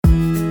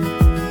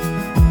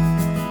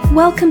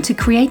Welcome to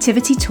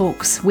Creativity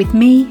Talks with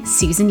me,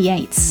 Susan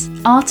Yates,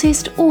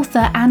 artist,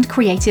 author, and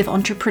creative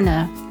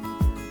entrepreneur.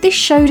 This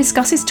show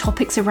discusses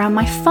topics around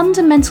my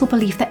fundamental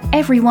belief that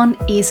everyone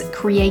is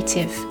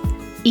creative.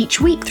 Each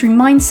week, through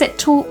mindset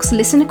talks,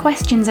 listener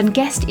questions, and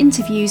guest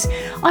interviews,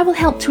 I will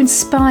help to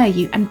inspire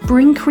you and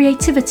bring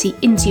creativity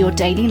into your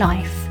daily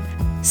life.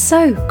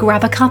 So,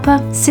 grab a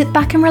cuppa, sit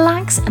back and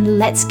relax, and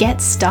let's get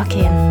stuck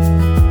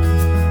in.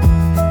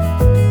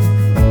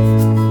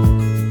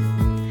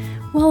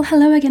 Well,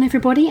 hello again,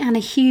 everybody, and a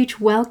huge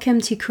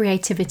welcome to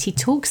Creativity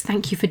Talks.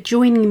 Thank you for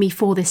joining me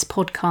for this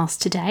podcast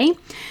today.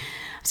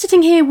 I'm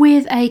sitting here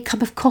with a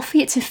cup of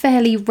coffee. It's a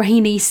fairly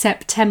rainy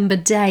September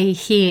day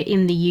here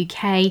in the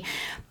UK,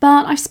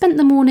 but I've spent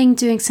the morning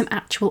doing some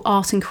actual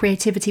art and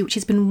creativity, which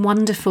has been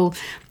wonderful.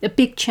 A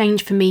big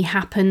change for me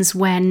happens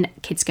when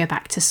kids go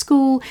back to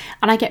school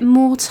and I get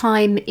more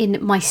time in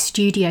my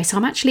studio, so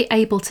I'm actually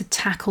able to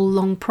tackle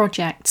long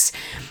projects.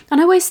 And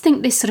I always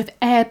think this sort of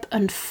ebb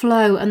and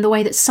flow, and the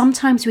way that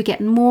sometimes we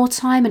get more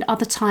time and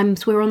other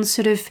times we're on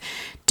sort of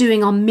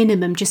doing our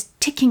minimum, just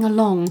ticking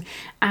along,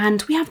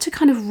 and we have to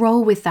kind of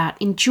roll with that,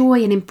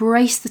 enjoy and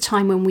embrace the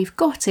time when we've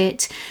got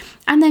it,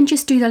 and then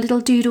just do the little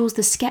doodles,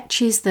 the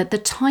sketches, the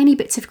tiny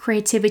bits of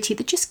creativity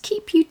that just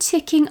keep you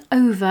ticking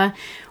over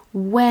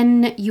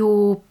when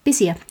you're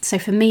busier. So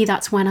for me,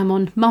 that's when I'm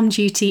on mum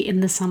duty in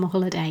the summer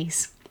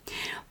holidays.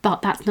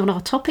 But that's not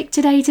our topic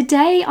today.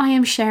 Today I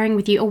am sharing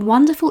with you a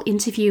wonderful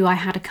interview I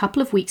had a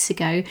couple of weeks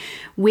ago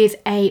with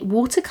a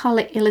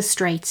watercolour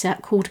illustrator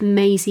called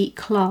Maisie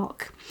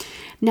Clark.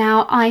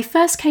 Now, I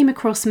first came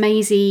across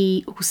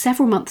Maisie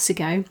several months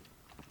ago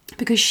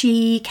because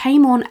she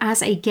came on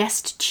as a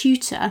guest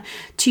tutor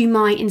to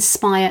my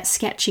Inspire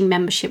Sketching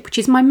membership, which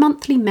is my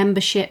monthly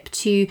membership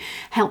to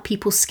help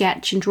people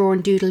sketch and draw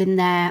and doodle in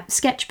their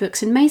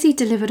sketchbooks. And Maisie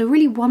delivered a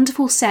really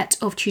wonderful set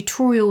of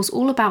tutorials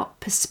all about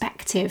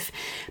perspective,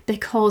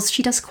 because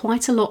she does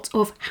quite a lot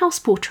of house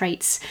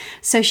portraits.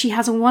 So she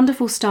has a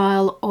wonderful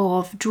style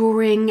of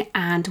drawing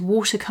and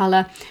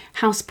watercolour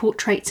house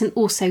portraits, and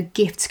also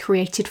gifts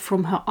created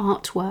from her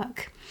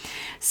artwork.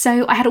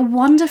 So I had a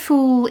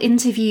wonderful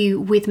interview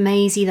with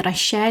Maisie that I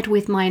shared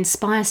with my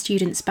Inspire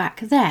students back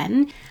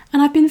then,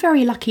 and I've been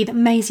very lucky that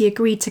Maisie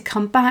agreed to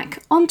come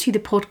back onto the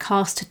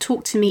podcast to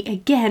talk to me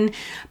again,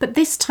 but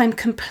this time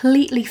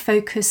completely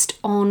focused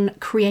on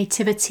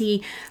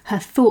creativity, her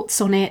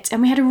thoughts on it,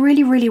 and we had a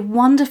really, really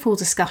wonderful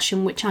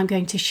discussion which I'm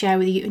going to share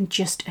with you in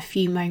just a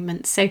few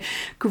moments. So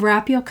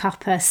grab your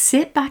cuppa,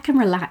 sit back and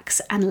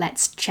relax, and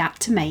let's chat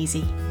to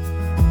Maisie.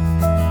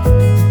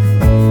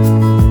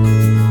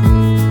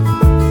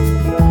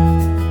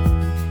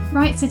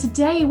 Right, so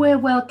today we're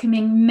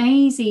welcoming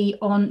Maisie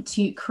on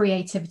to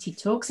Creativity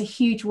Talks. A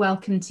huge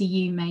welcome to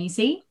you,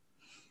 Maisie.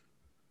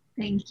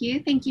 Thank you.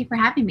 Thank you for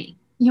having me.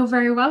 You're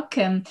very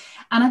welcome.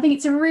 And I think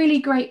it's a really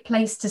great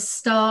place to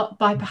start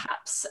by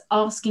perhaps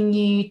asking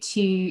you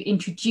to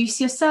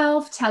introduce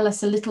yourself, tell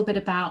us a little bit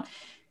about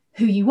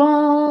who you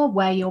are,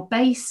 where you're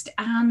based,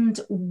 and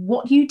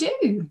what you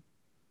do.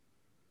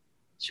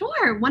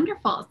 Sure,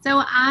 wonderful.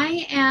 So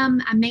I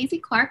am Maisie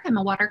Clark. I'm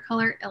a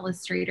watercolor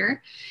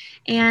illustrator,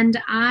 and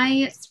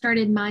I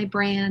started my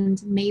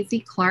brand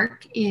Maisie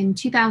Clark in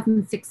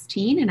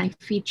 2016, and I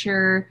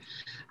feature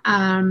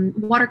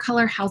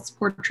watercolor house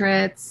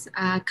portraits,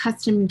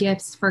 custom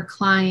gifts for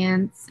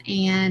clients,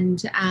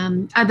 and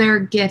other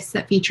gifts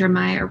that feature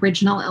my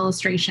original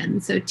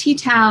illustrations. So tea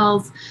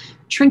towels,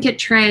 trinket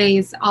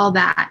trays, all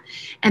that.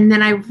 And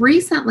then I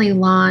recently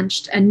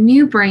launched a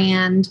new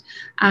brand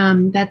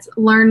that's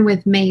Learn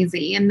with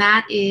Maisie, and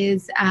that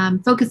is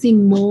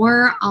focusing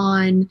more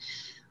on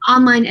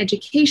online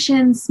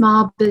education,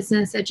 small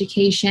business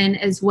education,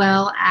 as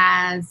well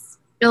as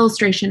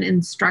illustration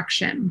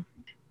instruction.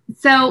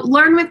 So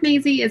Learn with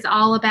Maisie is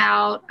all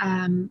about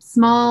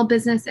small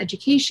business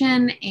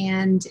education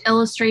and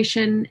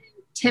illustration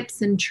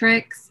tips and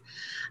tricks.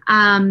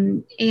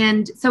 So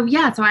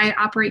I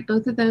operate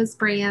both of those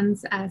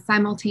brands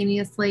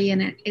simultaneously,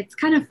 and it's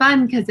kind of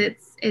fun because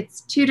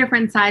it's two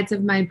different sides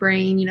of my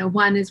brain. You know,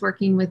 one is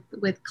working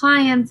with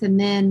clients, and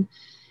then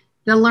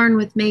the Learn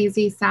with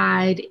Maisie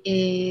side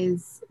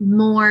is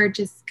more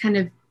just kind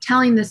of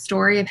telling the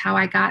story of how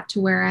I got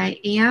to where I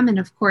am. And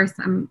of course,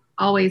 I'm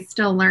always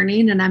still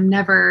learning, and I'm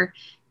never,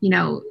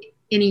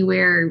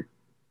 anywhere,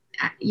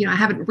 I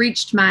haven't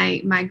reached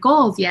my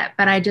goals yet,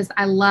 but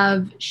I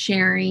love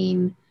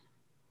sharing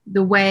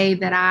the way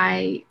that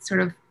I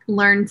sort of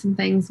learned some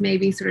things,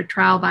 maybe sort of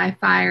trial by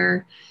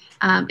fire,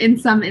 in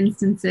some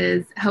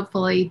instances,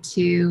 hopefully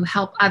to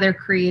help other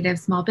creative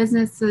small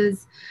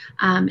businesses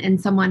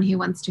and someone who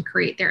wants to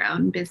create their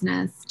own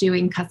business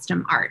doing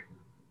custom art.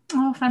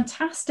 Oh,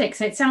 fantastic.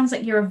 So it sounds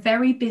like you're a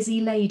very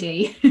busy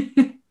lady.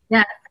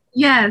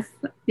 Yes.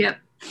 Yep.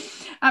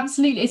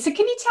 Absolutely. So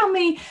can you tell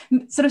me,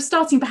 sort of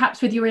starting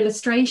perhaps with your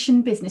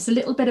illustration business, a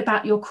little bit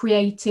about your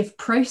creative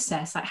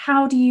process? Like,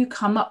 how do you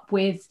come up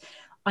with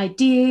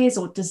ideas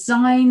or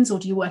designs, or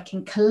do you work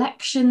in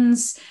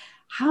collections?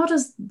 How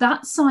does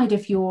that side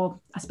of your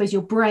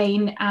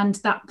brain and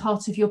that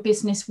part of your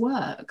business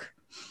work?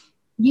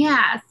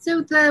 Yeah,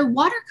 so the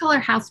watercolor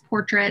house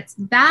portraits,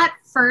 that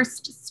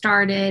first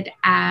started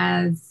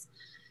as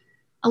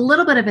a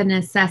little bit of a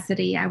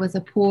necessity. I was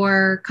a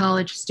poor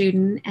college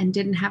student and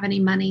didn't have any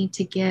money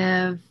to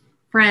give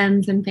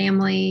friends and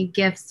family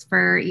gifts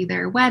for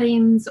either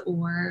weddings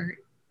or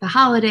the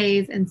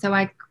holidays. And so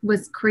I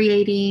was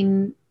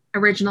creating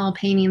original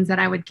paintings that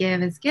I would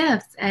give as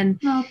gifts. And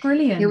Oh,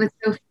 brilliant. it was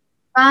so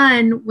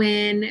fun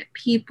when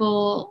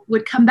people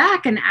would come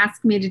back and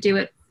ask me to do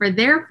it for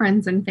their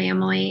friends and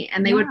family,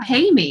 and they would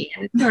pay me.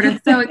 And it's sort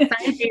of so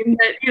exciting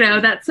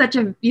that, that's such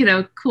a,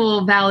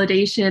 cool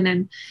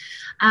validation.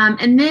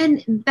 And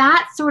then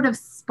that sort of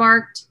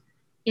sparked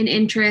an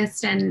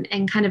interest and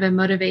kind of a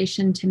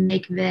motivation to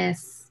make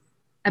this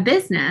a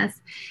business.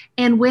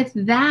 And with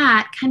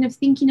that, kind of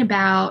thinking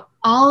about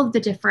all of the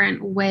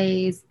different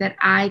ways that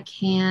I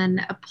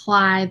can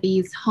apply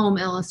these home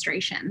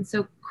illustrations.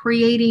 So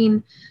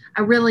creating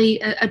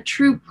a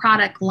true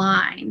product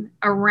line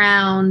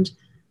around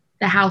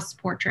the house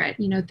portrait,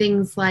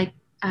 things like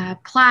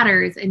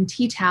platters and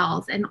tea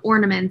towels and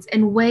ornaments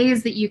and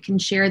ways that you can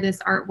share this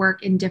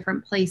artwork in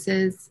different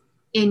places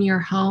in your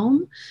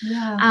home.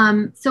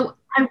 Yeah. So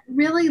I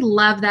really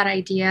love that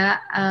idea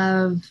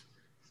of,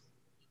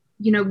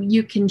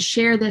 you can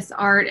share this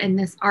art and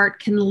this art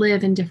can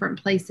live in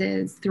different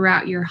places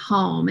throughout your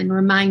home and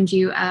remind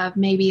you of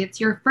maybe it's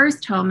your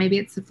first home, maybe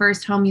it's the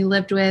first home you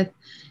lived with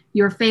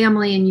your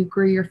family and you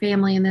grew your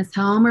family in this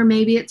home, or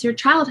maybe it's your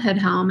childhood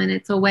home and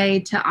it's a way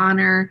to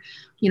honor,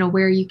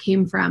 where you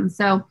came from.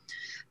 So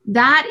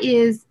that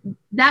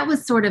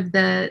was sort of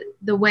the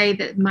way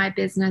that my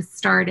business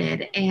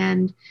started.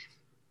 And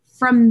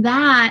from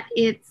that,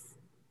 it's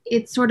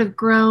sort of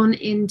grown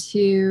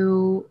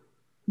into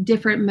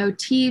different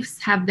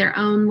motifs, have their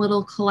own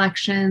little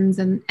collections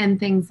and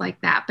things like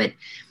that. But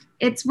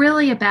it's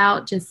really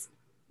about just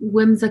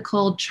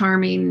whimsical,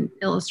 charming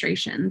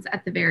illustrations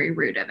at the very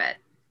root of it.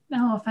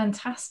 Oh,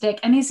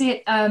 fantastic. And is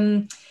it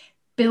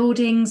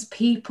buildings,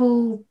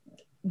 people?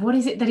 What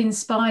is it that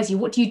inspires you?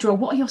 What do you draw?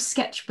 What are your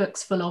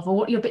sketchbooks full of, or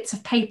what are your bits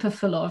of paper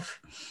full of?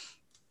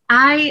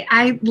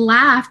 I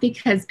laugh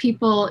because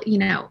people,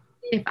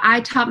 if I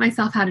taught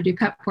myself how to do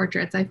cut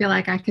portraits, I feel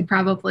like I could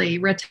probably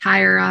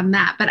retire on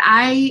that. But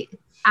I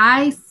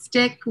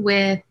stick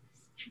with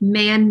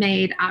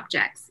man-made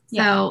objects.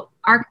 Yeah. So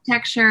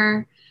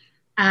architecture,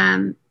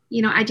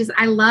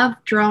 I love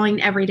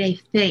drawing everyday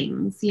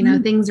things,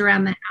 things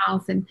around the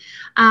house. And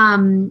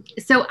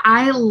so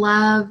I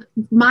love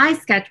my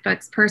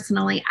sketchbooks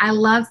personally. I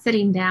love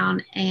sitting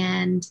down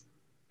and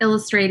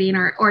illustrating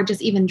or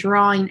just even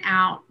drawing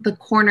out the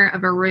corner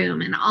of a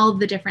room and all of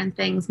the different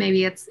things.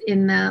 Maybe it's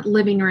in the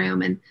living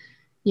room and,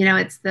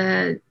 it's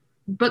the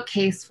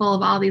bookcase full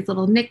of all these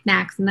little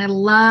knickknacks. And I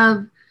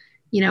love,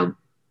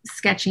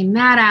 sketching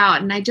that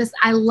out. And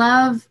I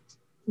love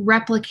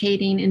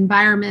replicating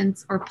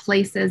environments or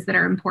places that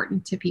are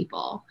important to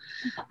people.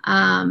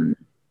 And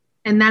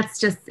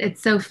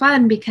it's so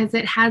fun because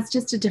it has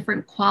just a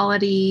different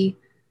quality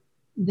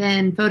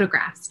than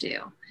photographs do.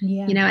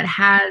 Yeah. It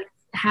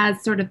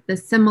has sort of the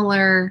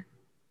similar,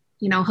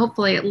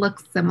 hopefully it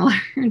looks similar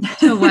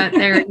to what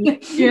they're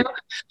used to.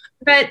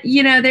 But,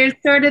 there's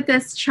sort of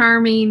this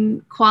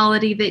charming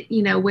quality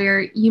that,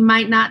 where you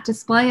might not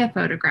display a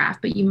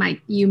photograph, but you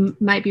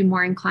might be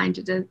more inclined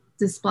to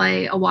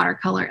display a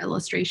watercolor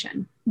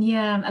illustration.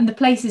 Yeah, and the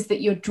places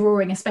that you're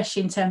drawing,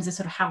 especially in terms of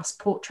sort of house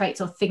portraits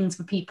or things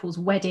for people's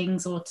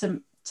weddings or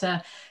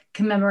to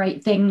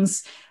commemorate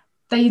things,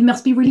 they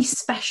must be really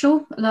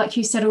special. Like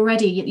you said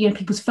already,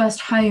 people's first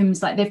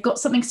homes, like they've got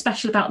something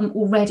special about them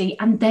already.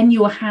 And then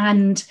your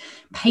hand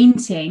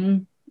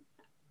painting,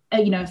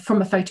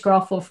 from a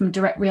photograph or from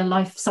direct real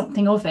life,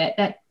 something of it,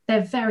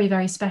 they're very,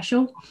 very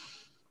special.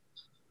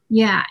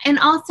 Yeah. And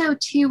also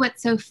too,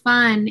 what's so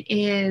fun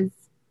is,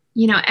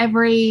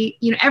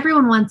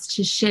 everyone wants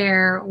to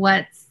share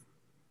what's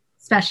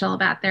special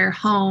about their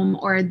home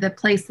or the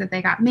place that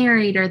they got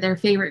married or their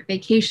favorite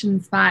vacation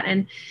spot.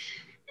 And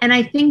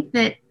I think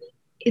that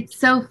it's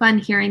so fun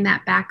hearing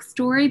that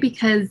backstory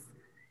because,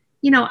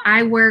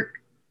 I work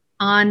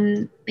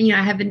on,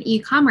 I have an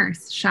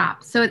e-commerce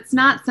shop. So it's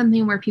not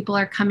something where people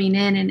are coming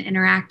in and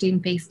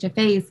interacting face to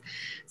face.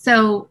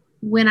 So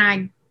when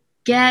I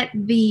get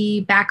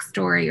the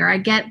backstory or I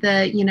get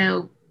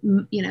the,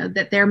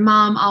 that their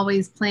mom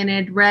always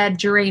planted red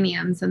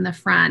geraniums in the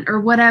front or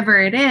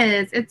whatever it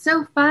is, it's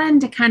so fun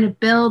to kind of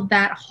build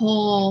that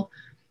whole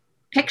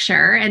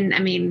picture. And I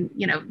mean,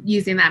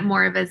 using that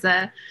more of as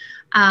a,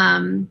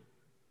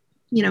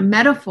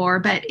 metaphor,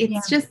 but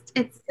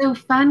it's so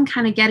fun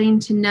kind of getting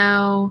to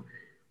know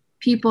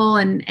people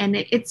and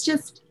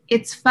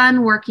it's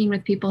fun working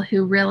with people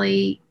who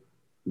really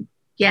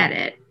get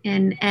it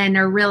and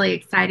are really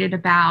excited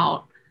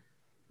about,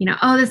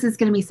 this is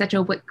going to be such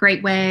a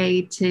great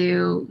way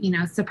to,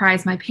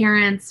 surprise my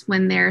parents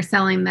when they're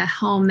selling the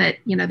home that,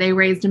 they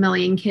raised a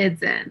million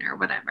kids in or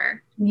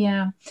whatever.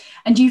 Yeah.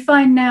 And do you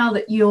find now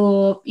that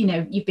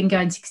you've been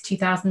going since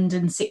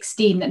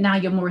 2016, that now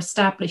you're more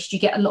established, you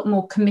get a lot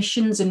more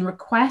commissions and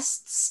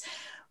requests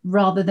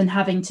rather than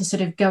having to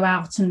sort of go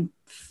out and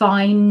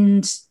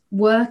find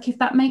work, if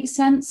that makes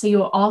sense. So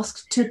you're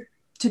asked to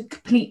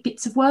complete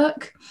bits of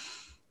work.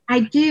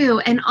 I do.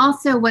 And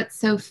also what's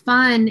so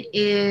fun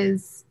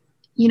is,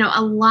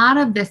 a lot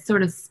of this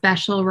sort of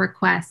special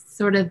requests,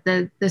 sort of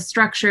the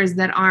structures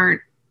that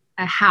aren't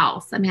a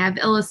house. I mean, I've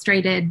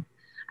illustrated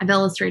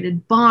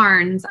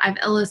barns, I've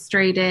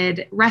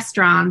illustrated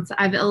restaurants,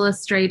 I've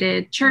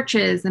illustrated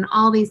churches and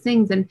all these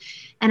things. And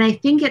I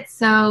think it's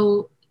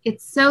so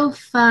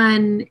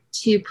fun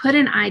to put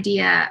an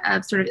idea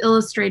of sort of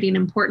illustrating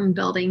important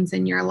buildings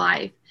in your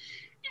life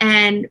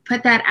and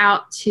put that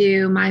out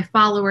to my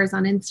followers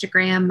on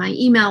Instagram, my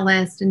email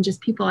list, and just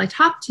people I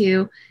talk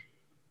to.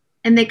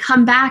 And they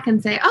come back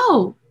and say,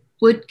 oh,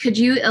 could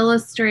you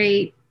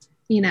illustrate,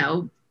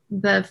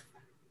 the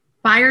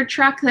fire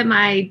truck that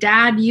my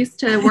dad used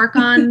to work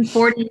on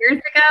 40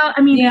 years ago?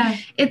 I mean,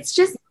 It's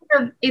just,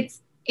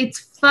 it's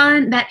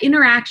fun. That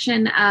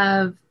interaction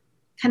of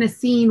kind of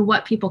seeing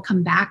what people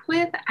come back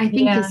with, I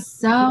think is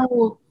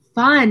so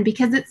fun,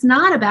 because it's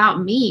not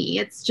about me.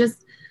 It's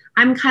just,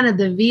 I'm kind of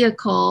the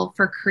vehicle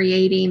for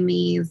creating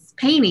these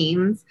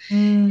paintings.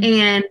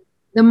 And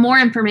the more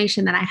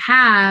information that I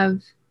have,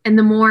 and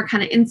the more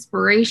kind of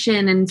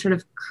inspiration and sort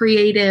of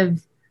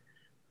creative,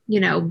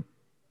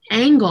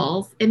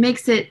 angles, it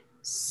makes it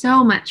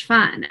so much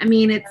fun. I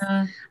mean,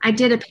 I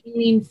did a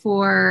painting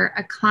for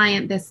a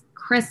client this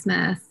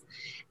Christmas,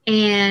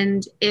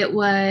 and it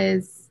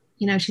was,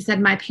 she said,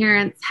 my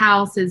parents'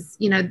 house is,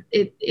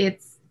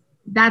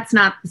 that's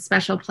not the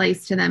special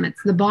place to them.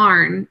 It's the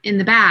barn in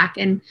the back.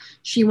 And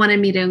she wanted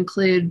me to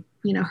include,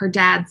 her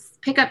dad's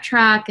pickup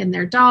truck and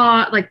their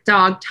dog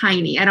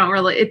tiny.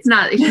 It's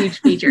not a huge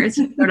feature. It's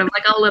just sort of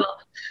like a little,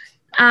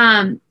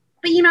 but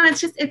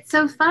it's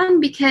so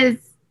fun because,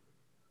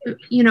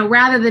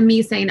 rather than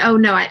me saying, oh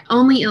no, I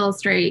only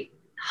illustrate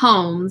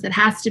homes, it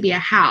has to be a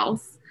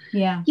house.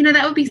 Yeah.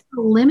 That would be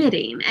so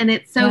limiting. And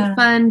it's so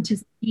fun to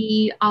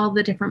see all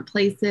the different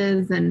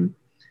places. And,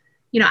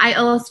 I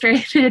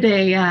illustrated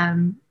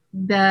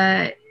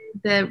I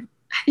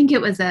think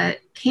it was a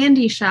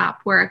candy shop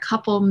where a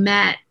couple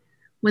met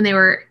when they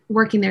were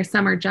working their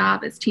summer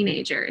job as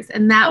teenagers.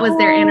 And that was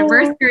their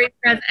anniversary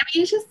present. I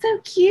mean, it's just so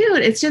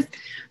cute.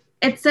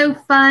 It's so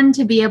fun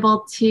to be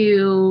able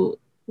to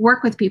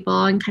work with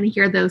people and kind of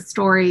hear those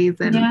stories.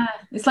 And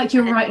it's like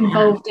you're right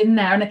involved in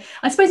there. And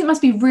I suppose it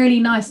must be really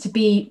nice to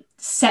be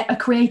set a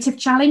creative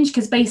challenge,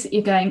 because basically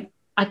you're going,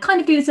 I kind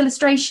of do this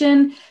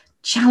illustration,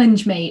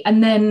 challenge me.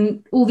 And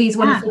then all these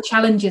wonderful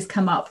challenges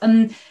come up.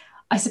 And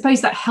I suppose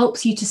that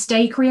helps you to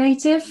stay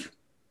creative.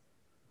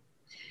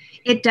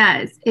 It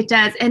does.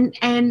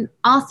 And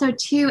also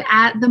too,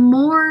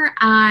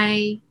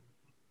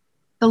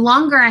 the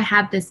longer I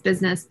have this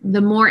business,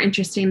 the more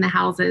interesting the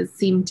houses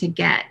seem to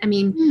get. I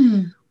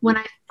mean, when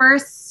I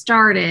first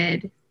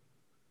started,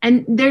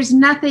 and there's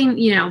nothing,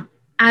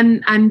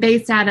 I'm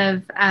based out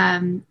of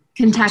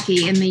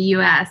Kentucky in the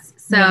US.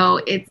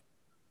 So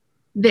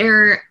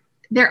there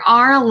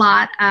are a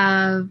lot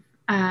of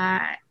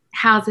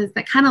houses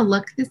that kind of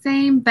look the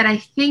same, but I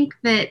think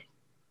that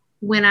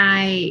when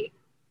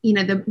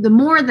the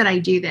more that I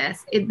do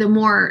this, the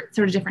more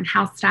sort of different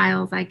house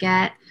styles I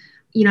get.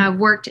 I've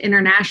worked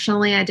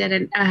internationally. I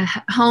did a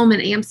home in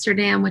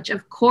Amsterdam, which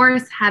of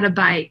course had a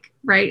bike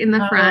right in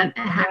the front.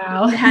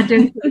 Wow. It had to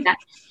include that.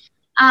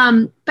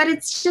 But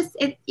it's just,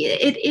 it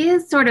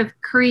is sort of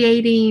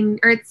creating,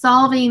 or it's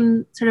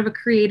solving sort of a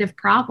creative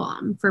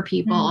problem for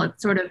people.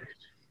 It's sort of,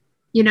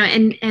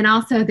 and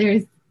also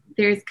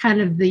there's kind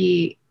of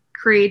the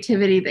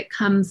creativity that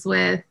comes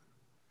with,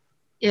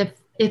 if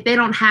they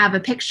don't have a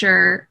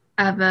picture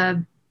of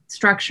a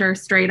structure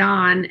straight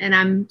on, and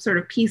I'm sort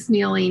of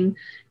piecemealing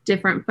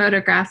different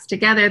photographs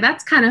together,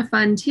 that's kind of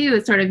fun too.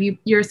 It's sort of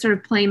you're sort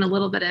of playing a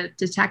little bit of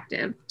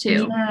detective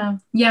too. I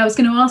was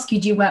going to ask you,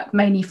 do you work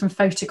mainly from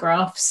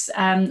photographs,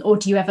 or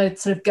do you ever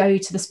sort of go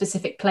to the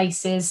specific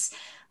places? I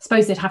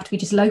suppose they'd have to be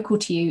just local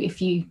to you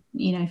if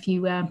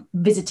you were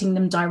visiting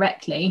them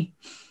directly.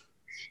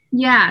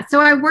 Yeah, so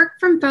I work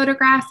from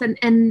photographs,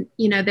 and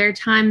there are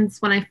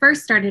times when I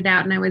first started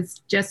out and I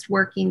was just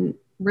working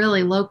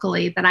really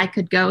locally that I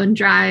could go and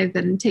drive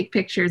and take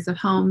pictures of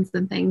homes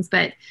and things.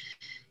 But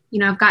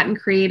I've gotten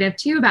creative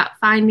too about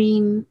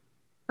finding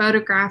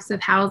photographs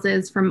of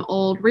houses from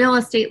old real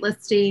estate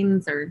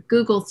listings or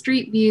Google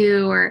Street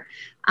View, or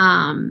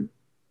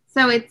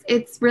so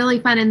it's really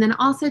fun. And then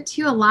also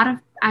too, a lot of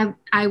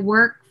I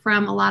work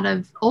from a lot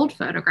of old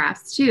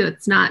photographs too.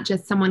 It's not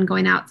just someone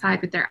going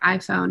outside with their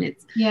iPhone.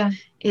 It's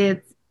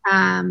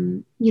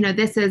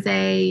this is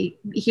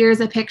here's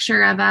a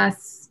picture of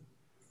us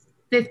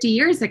 50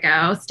 years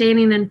ago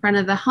standing in front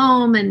of the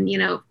home. And,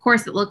 of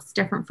course it looks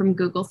different from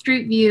Google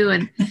Street View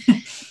and,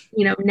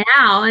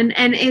 now, and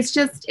it's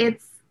just,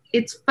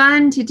 it's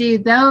fun to do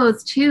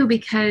those too,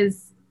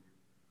 because,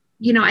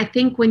 I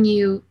think when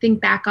you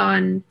think back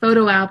on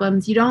photo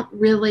albums, you don't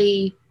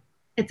really,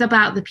 it's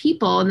about the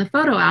people in the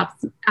photo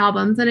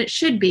albums, and it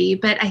should be,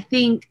 but I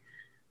think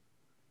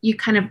you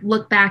kind of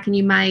look back and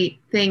you might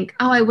think,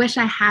 oh, I wish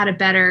I had a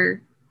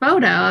better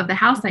photo of the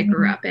house I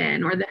grew Mhm. up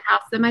in, or the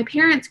house that my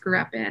parents grew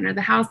up in, or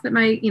the house that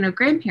my,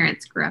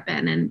 grandparents grew up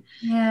in. And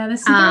Yeah,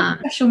 there's some very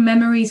special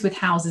memories with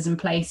houses and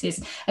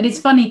places. And it's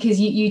funny because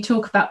you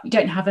talk about you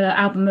don't have an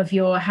album of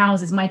your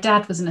houses. My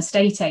dad was an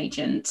estate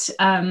agent.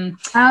 oh,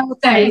 So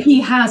okay. he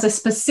has a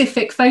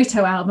specific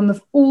photo album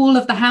of all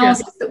of the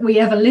houses that we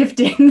ever lived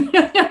in.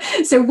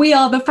 So we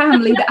are the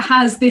family that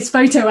has this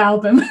photo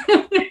album.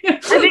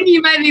 I think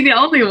you might be the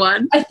only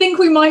one. I think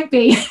we might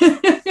be.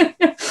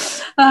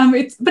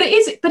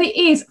 But it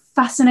is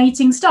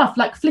fascinating stuff,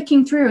 like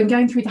flicking through and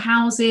going through the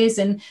houses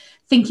and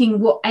thinking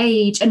what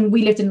age. And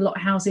we lived in a lot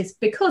of houses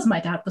because my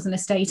dad was an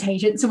estate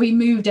agent, so we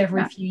moved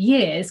every few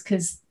years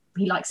because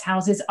he likes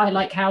houses, I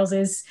like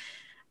houses,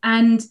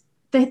 and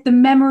the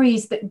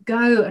memories that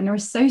go and are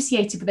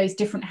associated with those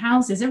different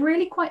houses are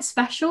really quite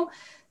special.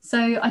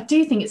 So I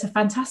do think it's a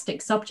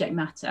fantastic subject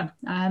matter,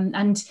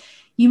 and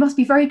you must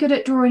be very good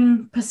at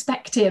drawing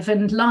perspective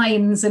and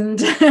lines and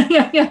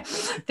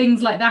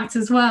things like that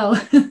as well.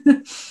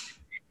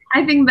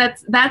 I think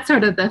that's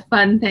sort of the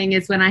fun thing,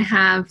 is when I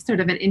have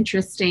sort of an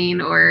interesting,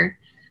 or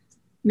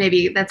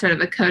maybe that's sort of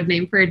a code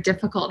name for a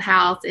difficult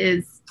house,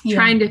 is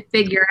trying to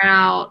figure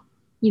out,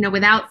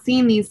 without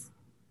seeing these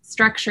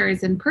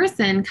structures in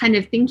person, kind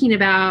of thinking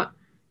about,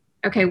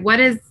 okay, what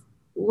is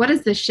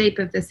the shape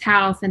of this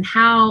house, and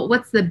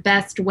what's the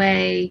best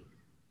way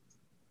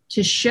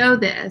to show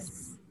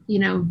this,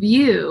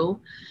 view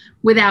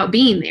without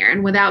being there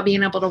and without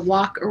being able to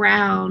walk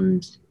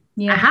around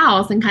a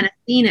house and kind of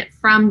seeing it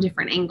from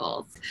different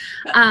angles.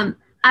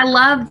 I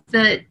love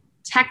the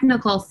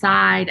technical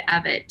side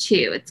of it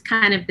too. It's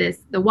kind of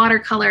the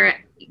watercolor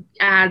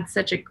adds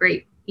such a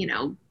great,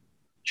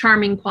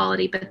 charming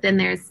quality, but then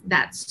there's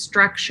that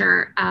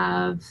structure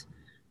of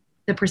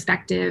the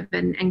perspective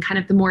and kind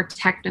of the more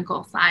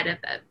technical side of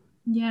it.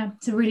 Yeah,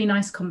 it's a really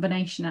nice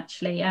combination,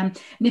 actually. And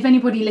if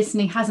anybody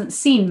listening hasn't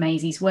seen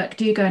Maisie's work,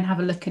 do go and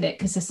have a look at it,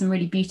 because there's some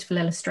really beautiful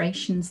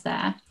illustrations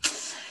there.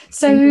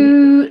 So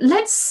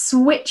let's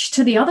switch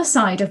to the other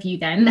side of you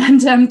then,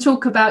 and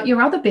talk about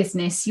your other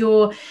business,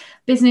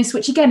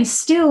 which again is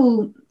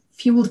still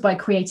fueled by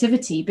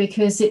creativity,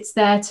 because it's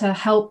there to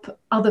help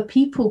other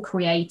people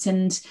create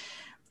and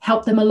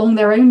help them along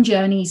their own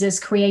journeys as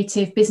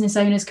creative business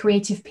owners,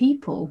 creative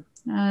people.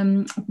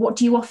 What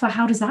do you offer?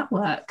 How does that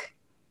work?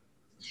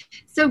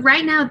 So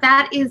right now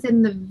that is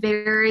in the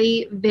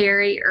very,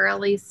 very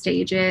early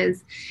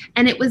stages.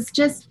 And it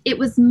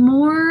was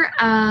more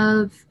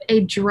of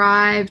a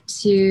drive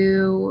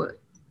to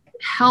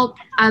help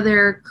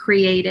other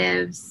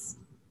creatives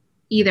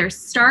either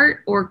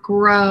start or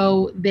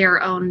grow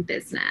their own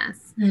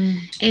business.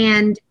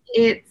 And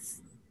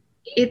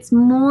it's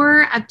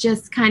more of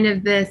just kind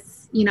of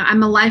this,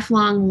 I'm a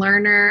lifelong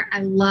learner.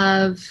 I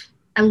love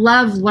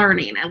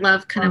learning. I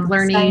love kind of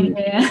learning.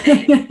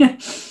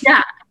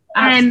 Yeah.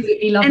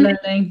 Absolutely love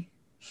learning.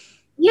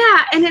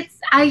 Yeah. And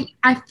I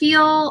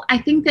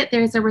think that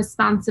there's a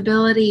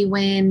responsibility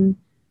when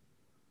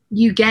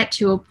you get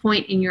to a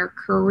point in your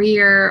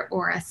career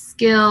or a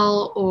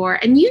skill,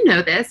 and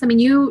this,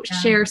 you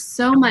share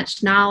so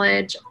much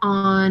knowledge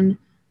on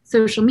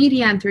social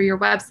media and through your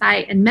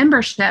website and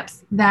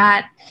memberships,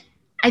 that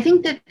I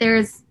think that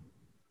there's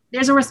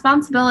a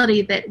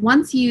responsibility that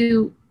once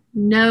you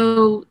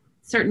know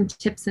certain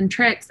tips and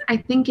tricks, I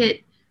think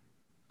it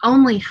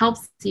only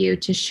helps you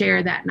to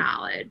share that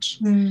knowledge.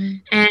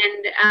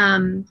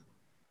 And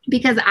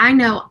because I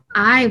know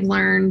I've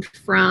learned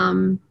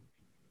from,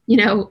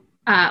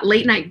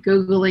 late night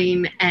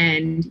Googling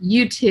and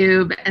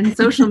YouTube and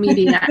social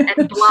media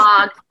and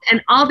blogs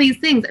and all these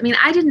things.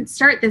 I didn't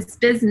start this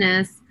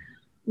business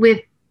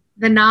with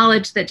the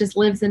knowledge that just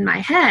lives in my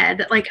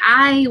head. Like,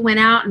 I went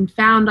out and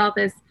found all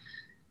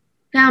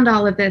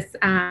of this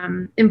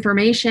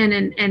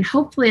information, and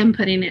hopefully I'm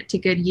putting it to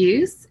good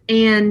use.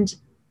 And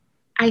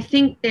I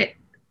think that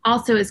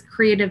also as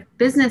creative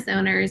business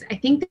owners, I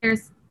think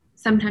there's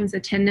sometimes a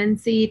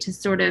tendency to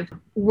sort of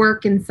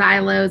work in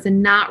silos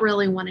and not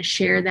really want to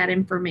share that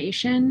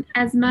information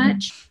as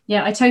much.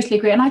 Yeah, I totally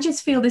agree. And I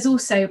just feel there's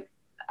also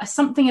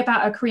something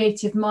about a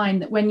creative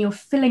mind that when you're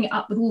filling it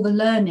up with all the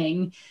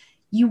learning,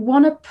 you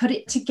want to put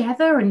it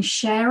together and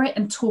share it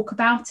and talk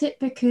about it,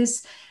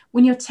 because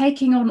when you're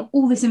taking on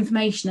all this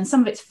information and some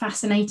of it's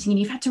fascinating and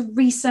you've had to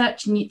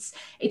research and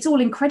it's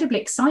all incredibly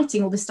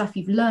exciting, all the stuff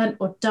you've learned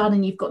or done,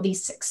 and you've got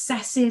these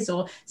successes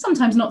or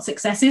sometimes not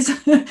successes,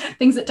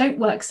 things that don't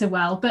work so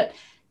well, but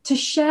to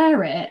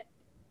share it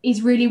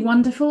is really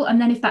wonderful.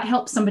 And then if that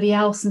helps somebody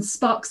else and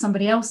sparks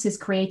somebody else's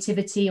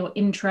creativity or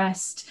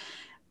interest,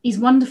 is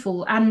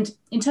wonderful. And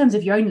in terms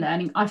of your own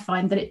learning, I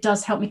find that it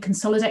does help me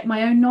consolidate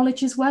my own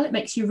knowledge as well. It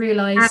makes you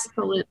realize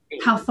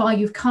how far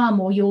you've come,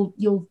 or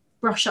you'll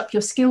brush up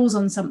your skills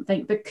on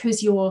something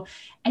because you're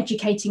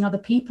educating other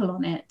people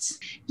on it.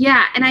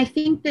 Yeah. And I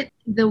think that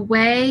the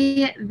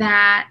way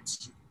that,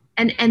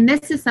 and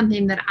this is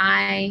something that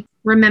I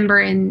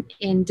remember in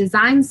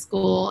design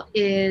school,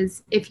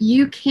 is if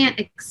you can't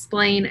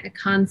explain a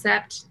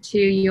concept to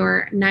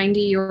your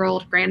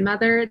 90-year-old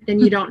grandmother, then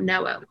you don't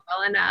know it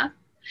well enough.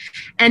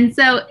 And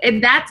so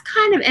that's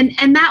kind of,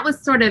 and that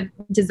was sort of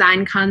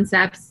design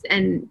concepts.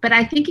 But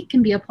I think it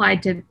can be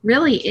applied to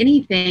really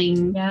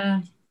anything.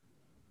 Yeah.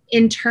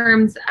 In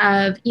terms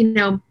of,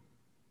 you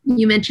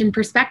mentioned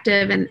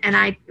perspective, and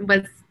I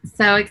was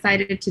so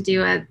excited to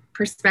do a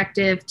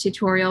perspective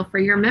tutorial for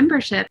your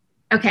membership.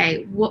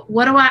 Okay,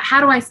 how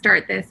do I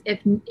start this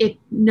if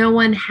no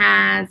one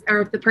has,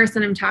 or if the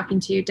person I'm talking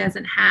to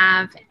doesn't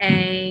have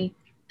a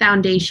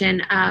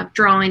foundation of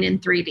drawing in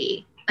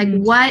 3D?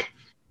 Like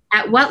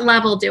at what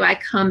level do I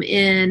come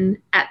in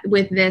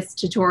with this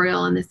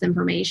tutorial and this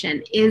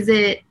information? Is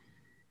it,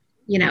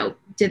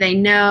 do they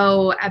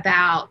know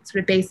about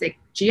sort of basic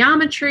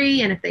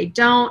geometry? And if they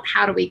don't,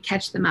 how do we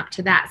catch them up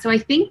to that? So I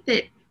think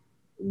that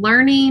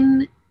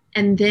learning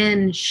and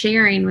then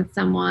sharing with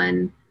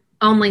someone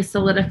only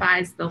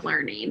solidifies the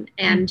learning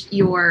and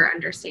your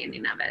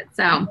understanding of it.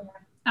 So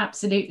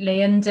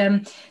absolutely. And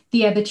the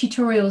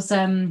tutorials,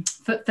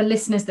 for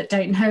listeners that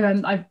don't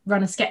know, I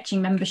run a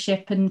sketching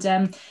membership,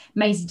 and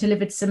Maisie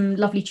delivered some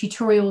lovely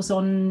tutorials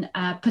on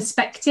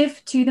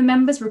perspective to the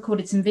members,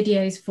 recorded some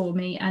videos for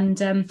me, and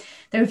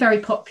they were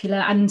very popular.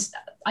 And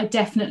I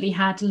definitely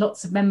had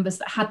lots of members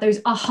that had those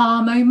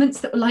aha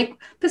moments that were like,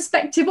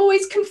 perspective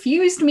always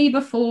confused me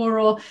before,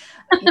 or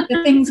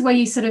the things where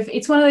you sort of,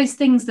 it's one of those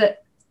things that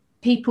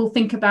people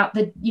think about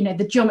the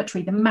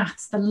geometry, the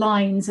maths, the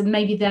lines, and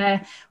maybe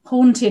they're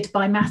haunted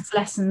by maths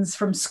lessons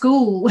from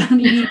school and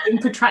using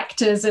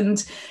protractors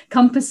and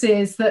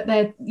compasses, that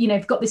they're,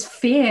 have got this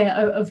fear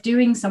of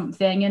doing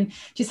something, and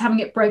just having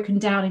it broken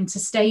down into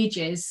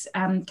stages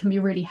can be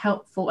really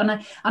helpful. And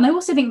I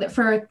also think that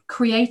for a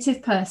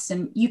creative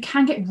person, you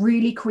can get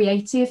really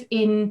creative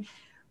in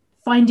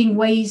finding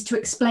ways to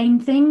explain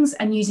things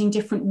and using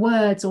different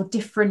words or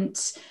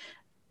different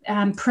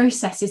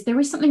processes. There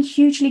is something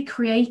hugely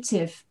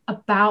creative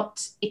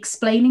about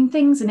explaining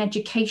things in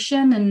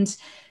education and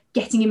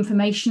getting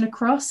information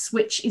across,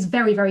 which is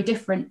very, very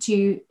different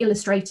to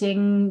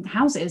illustrating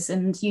houses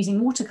and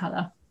using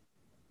watercolor.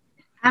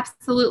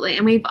 Absolutely.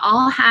 And we've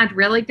all had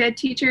really good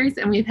teachers,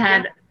 and we've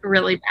had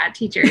really bad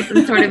teachers,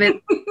 and sort of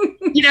it,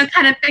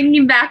 kind of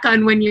thinking back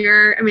on when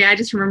I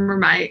just remember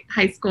my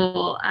high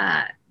school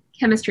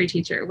chemistry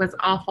teacher was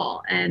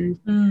awful. And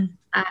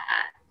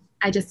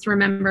I just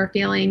remember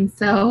feeling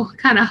so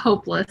kind of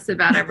hopeless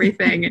about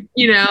everything,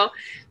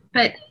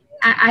 but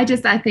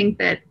I think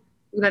that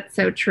that's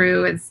so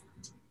true.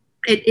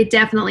 It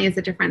definitely is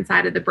a different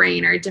side of the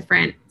brain, or a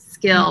different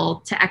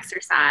skill to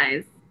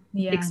exercise,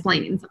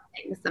 explaining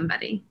something to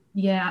somebody.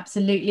 Yeah,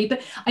 absolutely.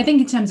 But I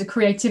think in terms of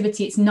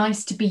creativity, it's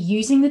nice to be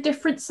using the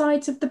different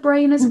sides of the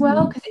brain as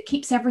well, because it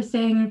keeps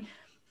everything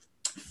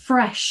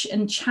fresh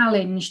and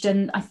challenged.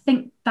 And I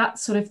think that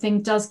sort of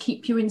thing does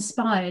keep you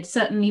inspired,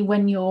 certainly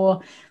when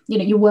you're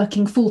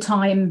working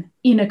full-time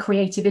in a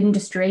creative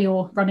industry,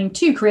 or running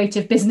two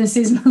creative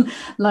businesses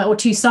or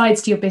two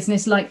sides to your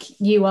business, like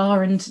you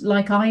are and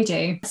like I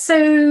do.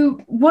 So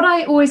what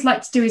I always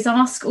like to do is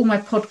ask all my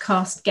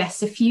podcast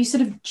guests a few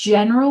sort of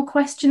general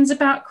questions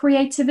about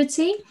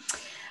creativity.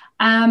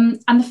 And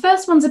the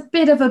first one's a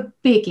bit of a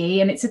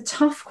biggie, and it's a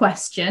tough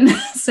question,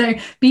 so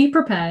be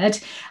prepared.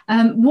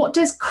 What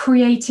does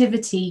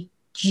creativity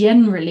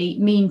generally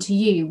mean to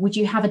you? Would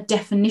you have a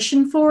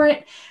definition for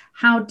it?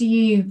 How do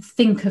you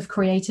think of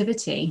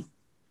creativity?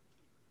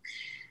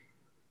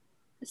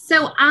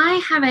 So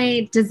I have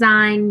a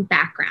design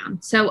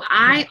background. So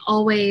I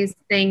always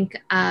think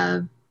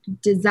of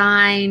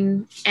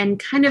design and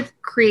kind of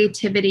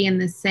creativity in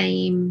the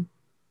same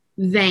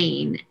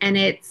vein, and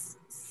it's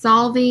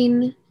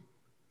solving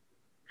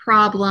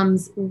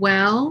problems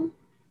well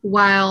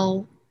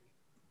while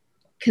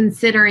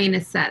considering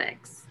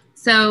aesthetics.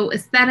 So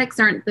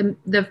aesthetics aren't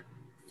the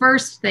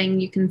first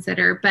thing you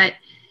consider, but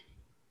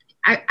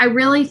I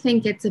really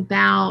think it's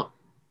about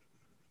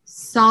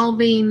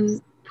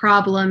solving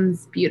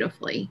problems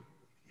beautifully.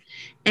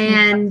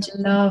 And that's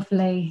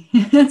lovely.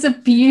 That's a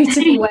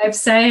beautiful way of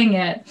saying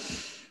it.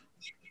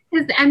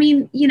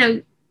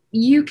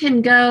 You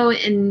can go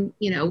and,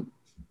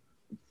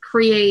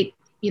 create,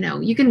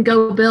 you can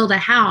go build a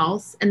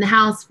house, and the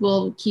house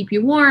will keep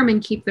you warm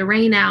and keep the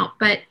rain out.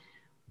 But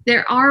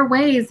there are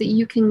ways that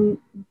you can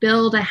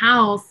build a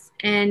house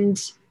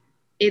and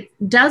it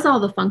does all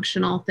the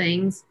functional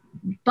things,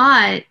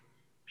 but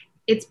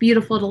it's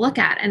beautiful to look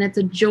at and it's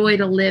a joy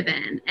to live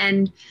in.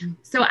 And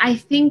so I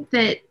think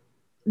that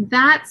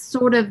that's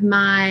sort of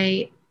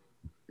my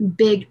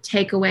big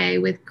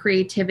takeaway with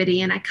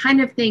creativity. And I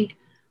kind of think,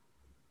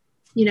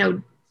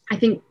 I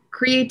think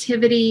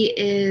creativity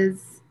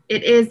is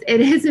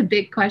a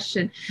big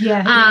question.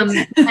 Yeah.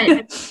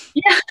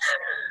 Yeah.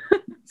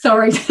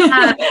 Sorry.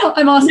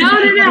 I'm asking.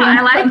 No.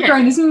 I like I'm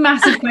throwing this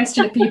massive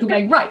question at people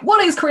going, right,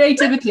 what is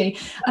creativity?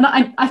 And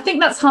I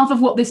think that's half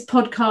of what this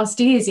podcast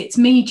is. It's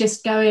me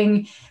just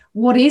going,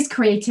 what is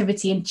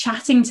creativity? And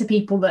chatting to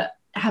people that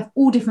have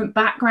all different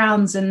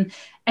backgrounds, and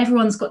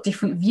everyone's got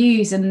different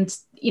views. And,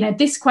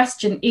 this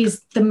question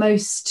is the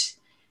most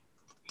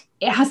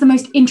it has the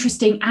most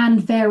interesting and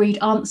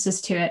varied answers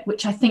to it,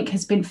 which I think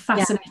has been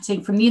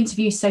fascinating from the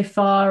interviews so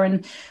far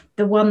and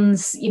the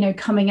ones, you know,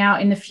 coming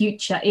out in the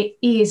future. It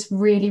is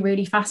really,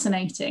 really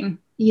fascinating.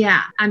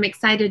 Yeah, I'm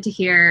excited to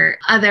hear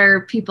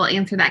other people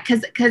answer that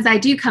because I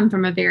do come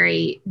from a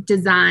very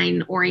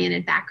design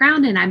oriented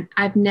background, and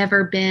I've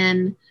never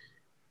been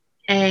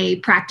a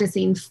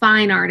practicing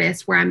fine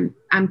artist where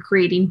I'm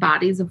creating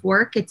bodies of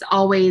work. It's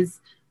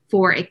always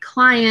for a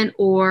client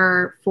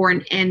or for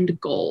an end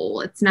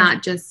goal. It's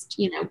not just,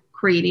 you know,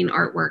 creating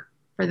artwork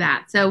for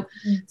that. So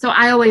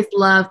I always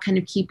love kind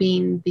of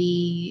keeping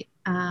the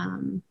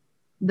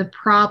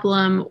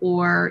problem,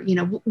 or, you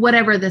know,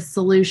 whatever the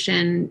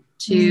solution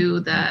to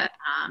the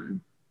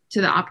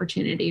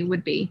opportunity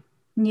would be.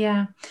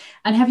 Yeah.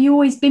 And have you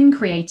always been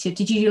creative?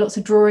 Did you do lots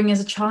of drawing as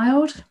a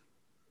child?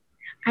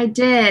 I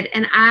did.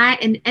 And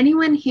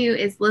anyone who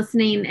is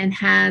listening and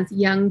has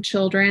young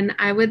children,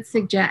 I would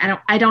suggest,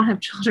 I don't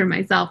have children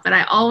myself, but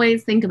I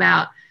always think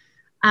about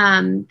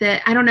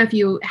that. I don't know if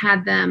you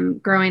had them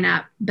growing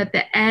up, but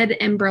the Ed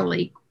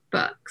Emberley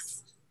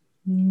books.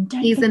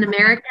 He's an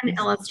American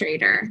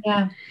illustrator.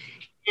 Yeah.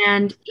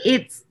 And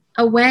it's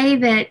a way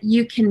that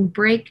you can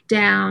break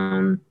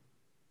down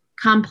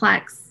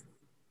complex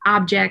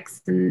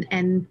objects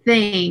and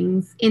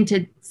things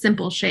into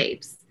simple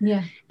shapes.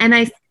 Yeah. And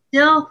I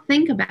still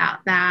think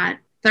about that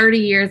 30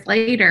 years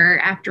later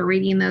after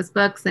reading those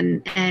books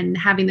and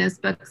having those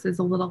books as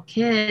a little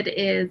kid,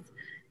 is,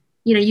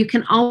 you know, you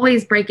can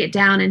always break it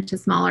down into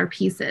smaller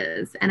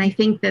pieces. And I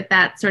think that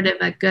that's sort of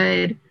a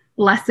good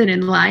lesson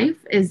in life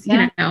is,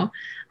 you know,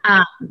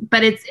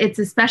 but it's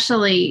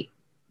especially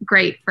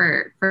great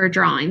for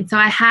drawing. So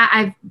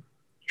I've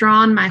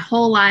drawn my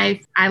whole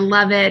life. I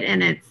love it.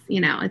 And it's, you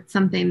know, it's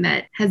something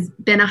that has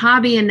been a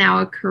hobby and now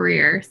a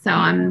career. So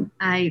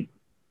I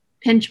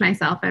pinch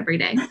myself every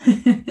day.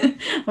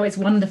 Oh, it's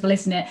wonderful,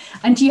 isn't it?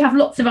 And do you have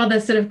lots of other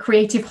sort of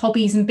creative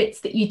hobbies and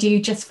bits that you do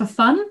just for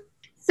fun?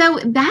 So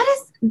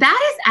that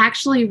is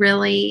actually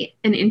really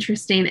an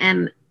interesting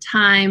and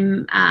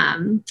time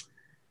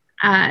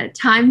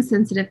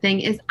sensitive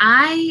thing. Is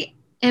I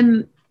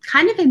am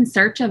kind of in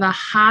search of a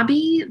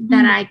hobby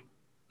that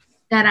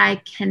I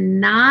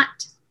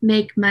cannot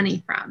make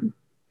money from,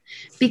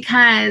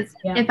 because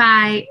if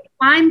I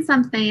find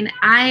something,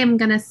 I am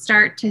going to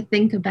start to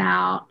think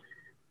about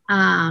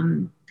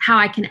how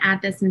I can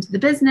add this into the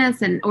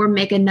business or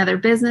make another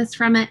business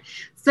from it.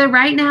 So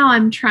right now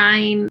I'm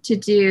trying to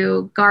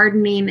do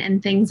gardening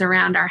and things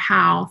around our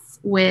house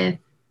with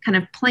kind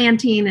of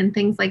planting and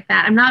things like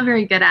that. I'm not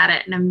very good at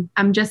it, and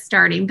I'm just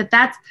starting, but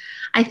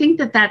I think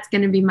that's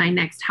going to be my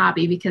next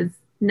hobby, because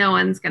no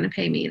one's going to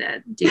pay me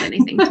to do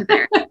anything to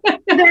their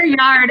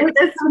yard at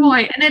this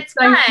point. And it's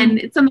fun.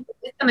 It's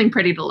something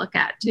pretty to look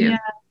at too. Yeah.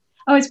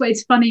 Oh,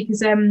 it's funny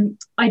because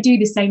I do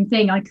the same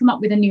thing. I come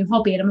up with a new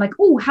hobby and I'm like,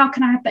 oh, how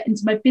can I add that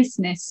into my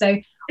business? So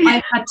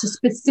I've had to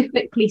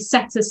specifically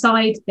set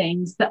aside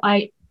things that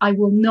I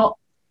will not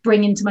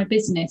bring into my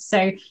business.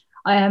 So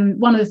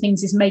one of the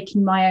things is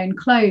making my own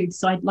clothes.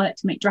 So I'd like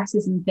to make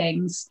dresses and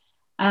things.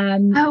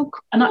 Cool.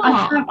 And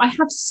I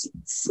have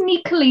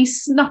sneakily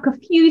snuck a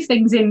few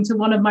things into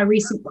one of my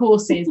recent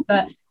courses,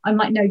 but I'm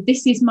like, no,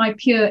 this is my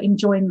pure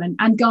enjoyment.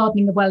 And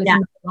gardening as well is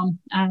another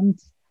one.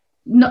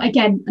 Not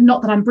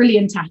that I'm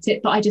brilliant at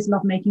it, but I just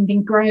love making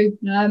things grow.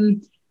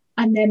 And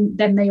then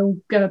they all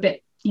go a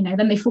bit, you know,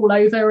 then they fall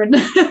over and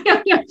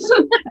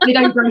they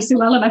don't grow so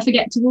well, and I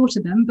forget to water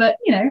them. But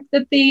you know,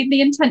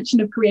 the intention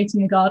of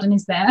creating a garden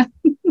is there.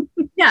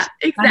 Yeah,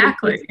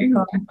 exactly.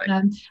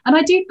 And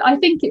I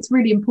think it's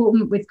really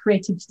important with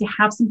creativity to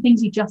have some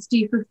things you just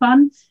do for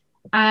fun.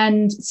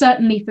 And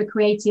certainly for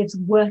creatives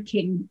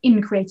working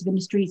in creative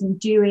industries and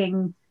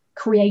doing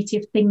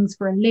creative things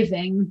for a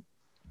living,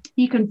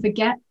 you can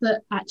forget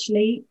that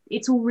actually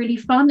it's all really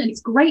fun, and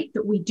it's great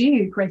that we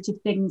do creative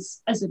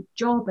things as a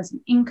job, as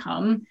an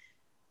income.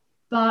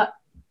 But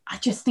I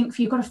just think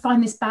you've got to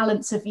find this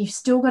balance of, you've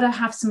still got to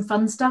have some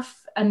fun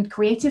stuff and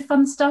creative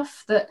fun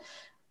stuff that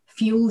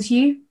fuels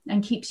you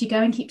and keeps you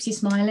going, keeps you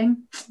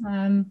smiling.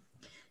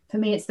 For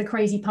me, it's the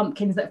crazy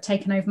pumpkins that have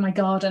taken over my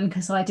garden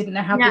because I didn't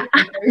know how big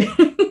they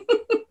grew.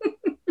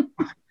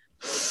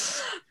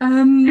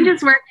 I'm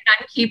just working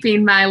on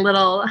keeping my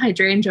little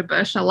hydrangea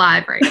bush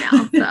alive right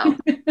now. So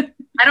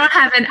I don't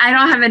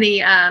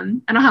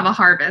have a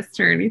harvest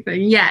or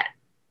anything yet.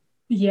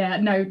 Yeah,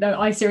 no,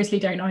 I seriously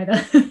don't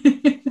either.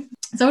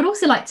 So I'd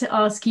also like to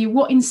ask you,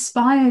 what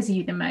inspires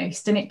you the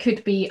most? And it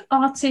could be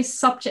artist,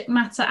 subject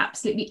matter,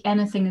 absolutely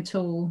anything at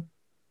all.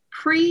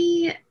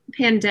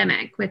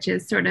 Pre-pandemic, which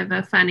is sort of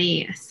a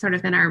funny, sort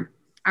of in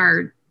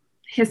our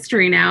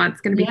history now,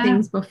 it's going to be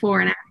things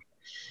before and after.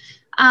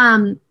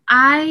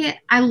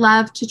 I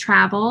love to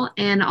travel,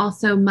 and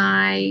also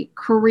my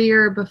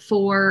career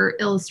before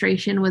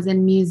illustration was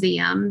in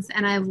museums,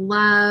 and I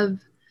love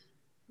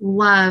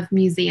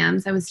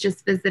museums. I was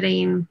just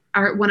visiting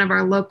one of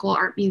our local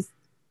art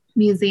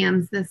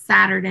museums this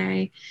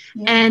Saturday,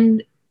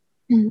 and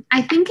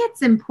I think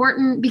it's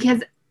important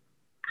because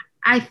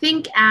I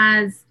think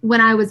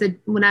when I was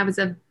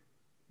a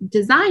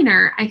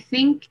designer, I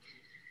think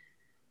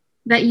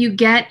that you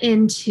get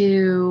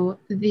into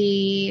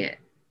the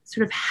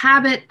sort of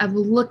habit of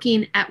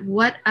looking at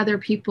what other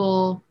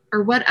people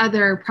or what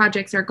other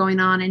projects are going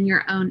on in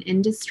your own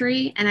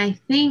industry. And I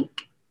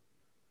think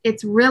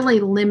it's really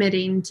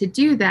limiting to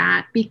do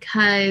that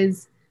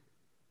because,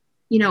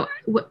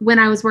 when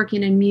I was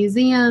working in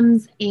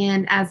museums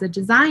and as a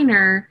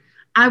designer,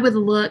 I would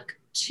look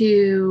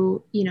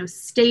to,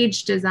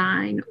 stage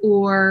design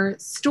or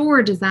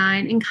store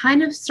design and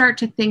kind of start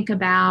to think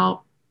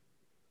about,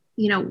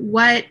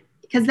 what,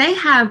 because they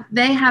have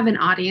an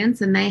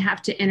audience and they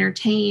have to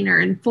entertain or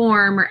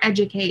inform or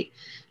educate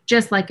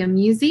just like a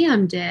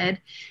museum did.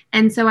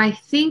 And so I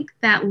think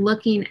that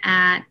looking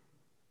at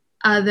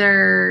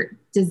other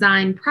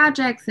design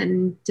projects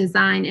and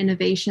design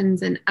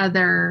innovations in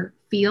other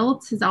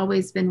fields has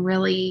always been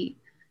really,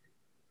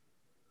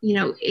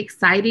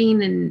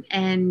 exciting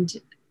and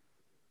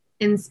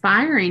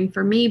inspiring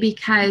for me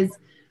because,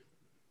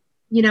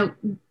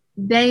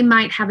 they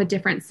might have a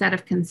different set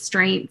of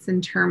constraints in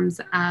terms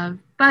of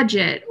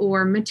budget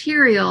or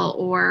material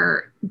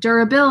or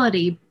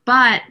durability,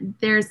 but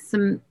there's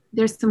some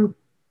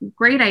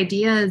great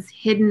ideas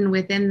hidden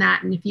within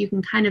that. And if you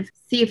can kind of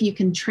see if you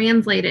can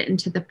translate it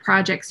into the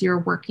projects you're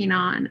working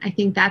on, I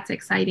think that's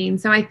exciting.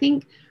 So I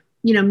think,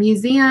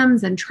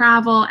 museums and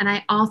travel, and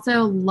I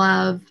also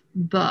love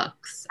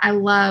books. I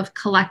love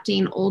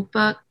collecting old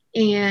books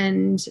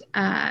and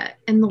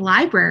in the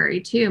library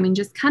too. I mean,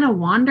 just kind of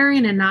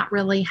wandering and not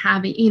really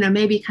having,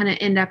 maybe kind of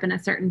end up in a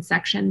certain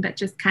section, but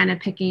just kind of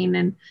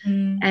picking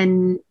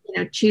and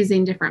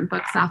choosing different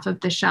books off of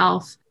the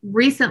shelf.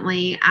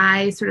 Recently,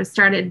 I sort of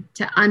started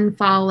to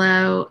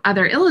unfollow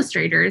other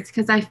illustrators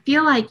because I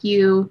feel like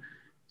you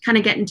kind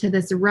of get into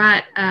this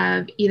rut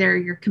of either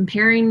you're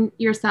comparing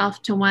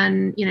yourself to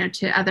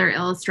to other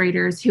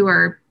illustrators who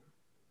are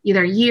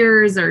either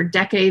years or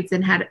decades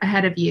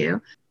ahead of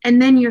you. And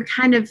then you're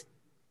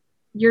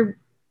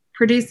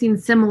producing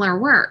similar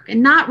work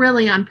and not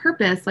really on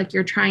purpose, like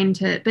you're trying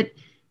to, but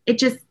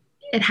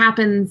it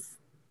happens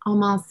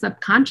almost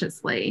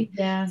subconsciously.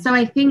 Yeah. So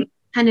I think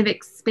kind of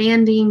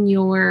expanding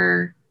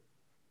your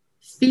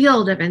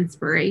field of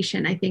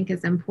inspiration, I think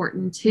is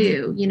important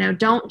too.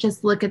 Don't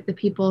just look at the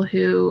people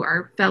who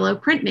are fellow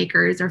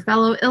printmakers or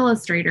fellow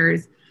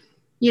illustrators.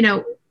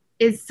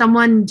 Is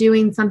someone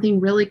doing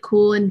something really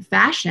cool in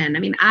fashion? I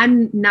mean,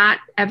 I'm not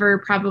ever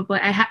probably,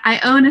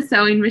 I own a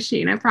sewing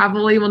machine. I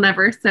probably will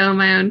never sew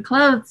my own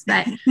clothes,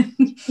 but,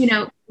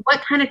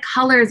 what kind of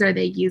colors are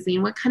they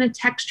using? What kind of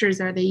textures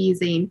are they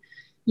using?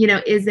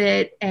 Is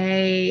it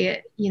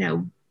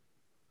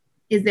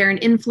is there an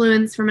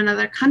influence from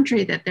another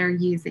country that they're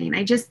using?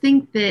 I just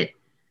think that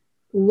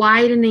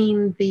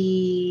widening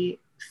the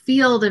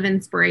field of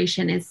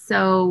inspiration is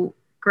so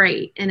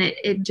great. And I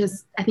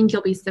think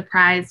you'll be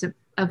surprised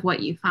of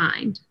what you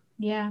find.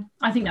 Yeah,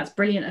 I think that's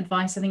brilliant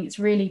advice. I think it's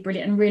really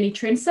brilliant and really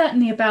true. And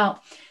certainly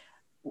about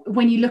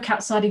when you look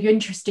outside of your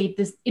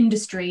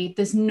industry,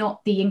 there's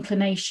not the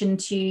inclination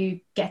to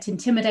get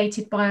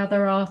intimidated by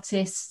other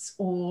artists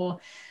or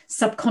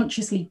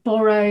subconsciously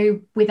borrow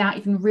without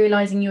even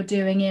realizing you're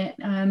doing it.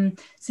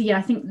 So yeah,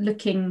 I think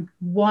looking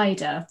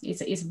wider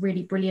is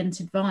really brilliant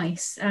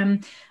advice.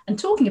 And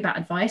talking about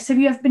advice, have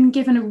you ever been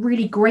given a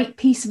really great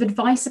piece of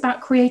advice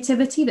about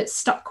creativity that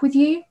stuck with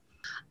you?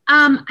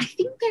 I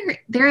think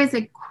there is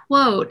a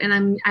quote,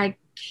 and I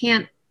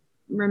can't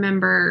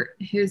remember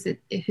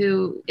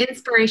who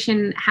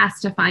inspiration has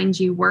to find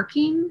you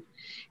working.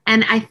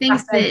 And I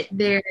think that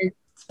there's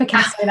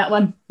Picasso, that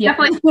one. Yeah.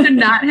 Definitely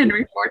not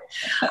Henry Ford.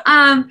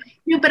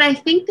 But I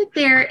think that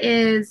there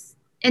is,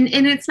 and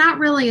it's not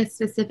really a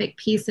specific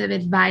piece of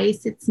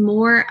advice. It's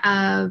more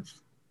of,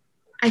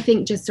 I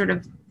think, just sort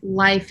of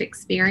life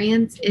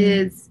experience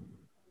is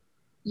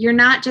you're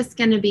not just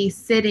going to be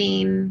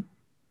sitting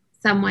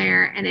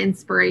somewhere and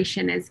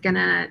inspiration is going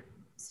to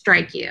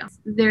strike you.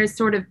 There's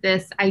sort of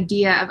this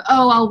idea of,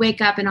 I'll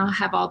wake up and I'll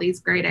have all these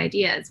great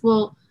ideas.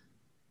 Well,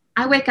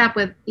 I wake up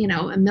with,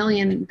 a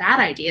million bad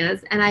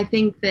ideas. And I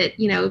think that,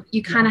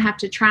 you kind of have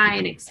to try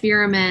and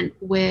experiment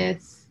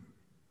with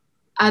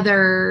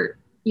other,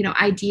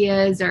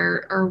 ideas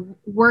or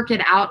work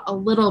it out a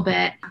little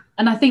bit.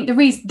 And I think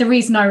the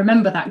reason I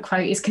remember that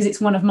quote is because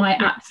it's one of my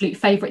absolute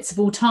favorites of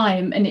all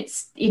time. And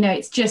it's,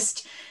 it's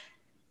just,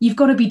 you've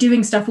got to be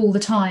doing stuff all the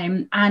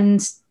time.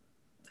 And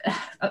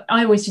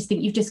I always just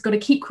think you've just got to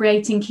keep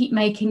creating, keep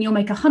making. You'll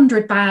make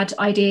 100 bad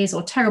ideas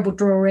or terrible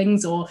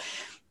drawings or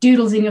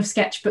doodles in your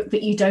sketchbook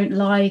that you don't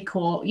like,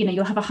 or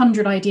you'll have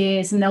 100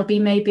 ideas and there'll be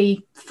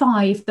maybe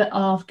 5 that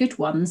are good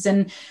ones.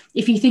 And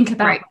if you think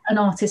about an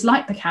artist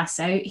like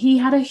Picasso, he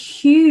had a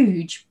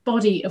huge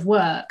body of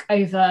work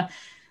over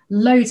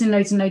loads and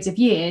loads and loads of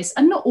years,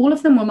 and not all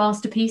of them were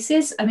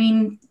masterpieces. I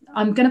mean,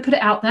 I'm going to put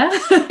it out there.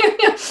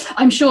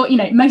 I'm sure,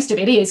 most of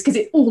it is because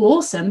it's all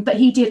awesome, but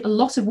he did a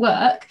lot of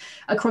work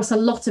across a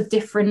lot of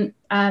different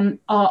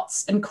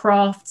arts and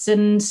crafts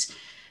and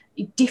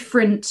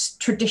different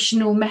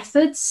traditional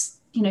methods.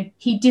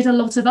 He did a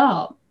lot of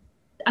art.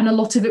 and a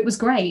lot of it was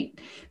great,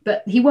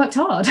 but he worked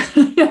hard.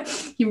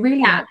 He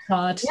really worked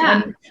hard.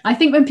 Yeah. And I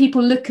think when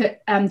people look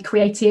at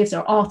creatives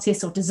or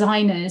artists or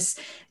designers,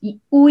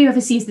 all you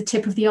ever see is the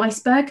tip of the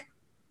iceberg.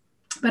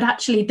 But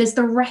actually, there's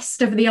the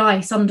rest of the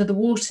ice under the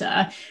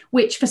water,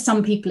 which for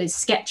some people is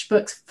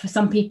sketchbooks. For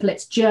some people,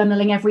 it's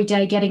journaling every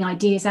day, getting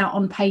ideas out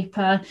on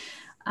paper.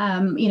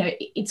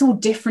 It's all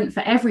different for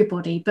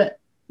everybody. But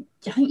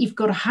I think you've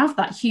got to have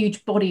that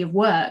huge body of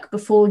work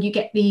before you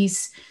get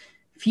these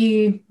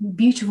few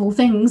beautiful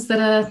things that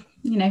are,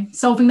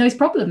 solving those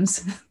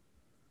problems.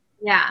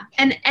 Yeah.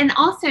 And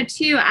also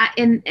too,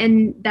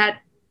 and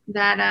that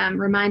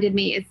reminded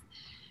me is,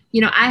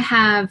 I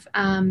have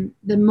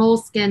the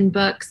Moleskine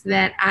books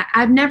that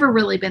I've never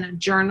really been a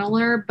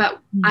journaler, but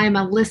I'm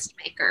a list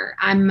maker.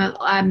 I'm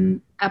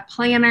a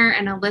planner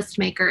and a list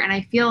maker. And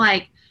I feel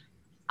like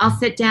I'll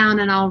sit down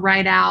and I'll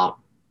write out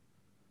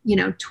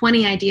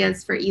 20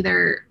 ideas for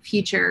either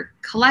future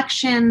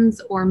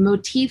collections or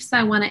motifs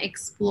I want to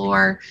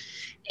explore.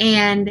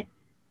 And,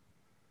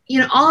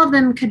 all of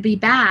them could be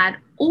bad,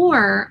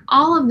 or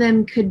all of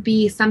them could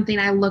be something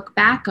I look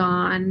back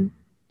on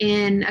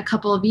in a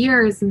couple of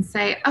years and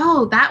say,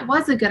 oh, that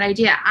was a good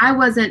idea. I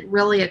wasn't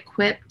really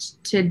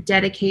equipped to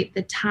dedicate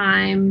the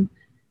time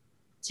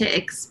to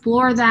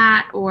explore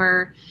that,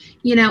 or,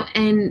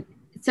 and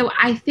so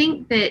I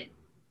think that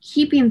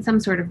keeping some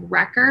sort of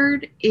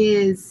record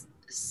is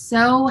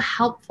so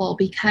helpful,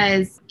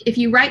 because if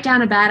you write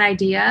down a bad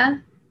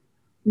idea,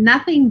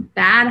 nothing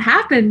bad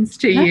happens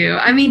to you.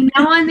 I mean,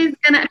 no one is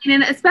gonna,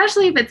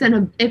 especially if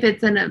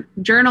it's in a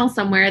journal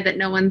somewhere that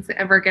no one's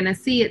ever gonna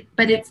see it,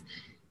 but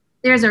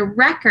there's a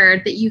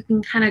record that you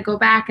can kind of go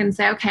back and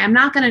say, okay, I'm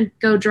not going to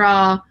go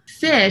draw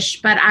fish,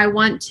 but I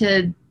want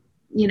to,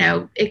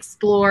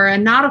 explore a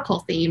nautical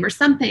theme or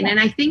something. And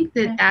I think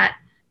that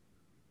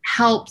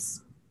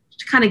helps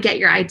to kind of get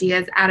your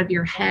ideas out of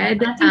your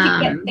head. I think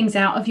it gets things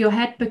out of your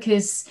head,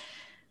 because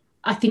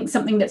I think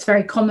something that's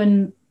very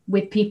common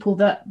with people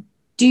that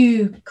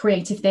do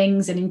creative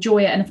things and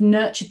enjoy it and have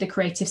nurtured the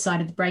creative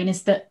side of the brain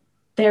is that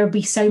there will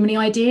be so many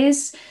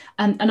ideas.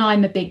 And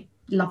I'm a big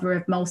lover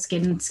of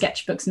Moleskine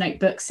sketchbooks,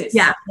 notebooks. It's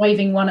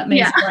waving one at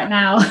me right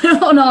now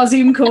on our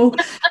Zoom call.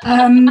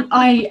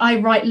 I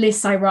write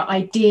lists, I write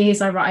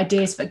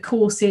ideas for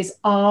courses,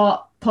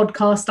 art,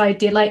 podcast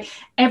idea, like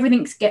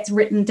everything gets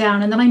written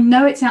down, and then I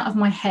know it's out of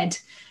my head.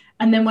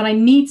 And then when I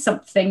need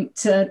something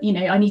to,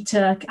 I need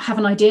to have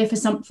an idea for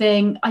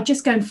something, I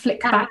just go and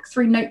flick back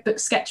through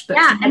notebooks,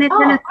 sketchbooks, and it's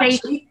in a safe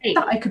state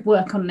that I could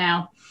work on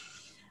now.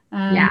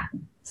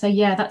 So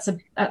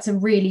that's a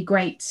really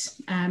great,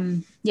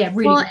 really.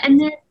 Well, and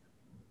then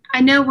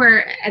I know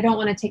I don't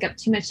want to take up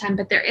too much time,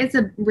 but there is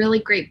a really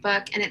great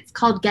book, and it's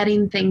called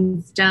Getting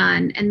Things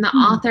Done. And the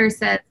author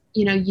says,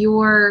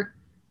 your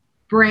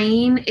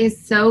brain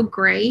is so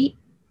great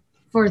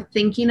for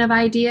thinking of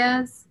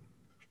ideas.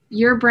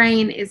 Your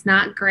brain is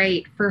not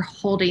great for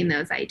holding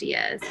those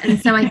ideas.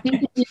 And so I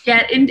think if you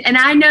get in, and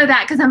I know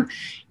that because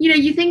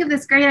you think of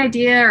this great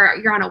idea, or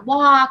you're on a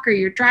walk, or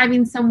you're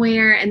driving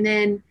somewhere, and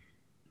then,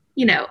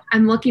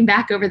 I'm looking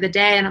back over the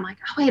day and I'm like,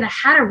 oh wait, I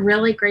had a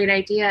really great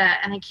idea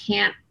and I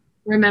can't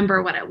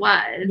remember what it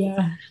was.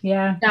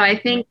 Yeah. So I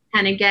think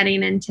kind of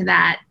getting into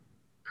that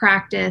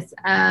practice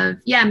of,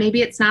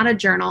 maybe it's not a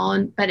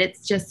journal, but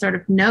it's just sort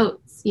of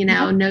notes,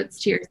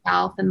 notes to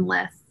yourself and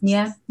lists.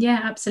 Yeah,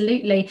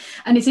 absolutely.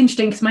 And it's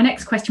interesting because my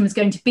next question was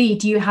going to be,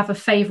 do you have a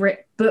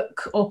favorite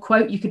book or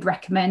quote you could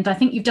recommend? I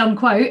think you've done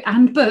quote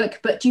and book,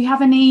 but do you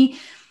have any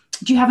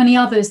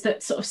others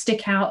that sort of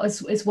stick out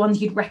as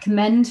ones you'd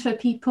recommend for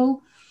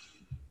people?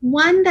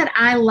 One that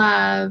I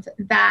love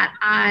that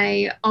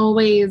I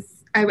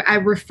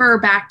refer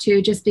back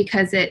to just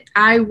because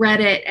I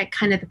read it at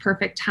kind of the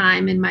perfect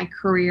time in my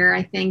career,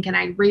 I think, and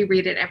I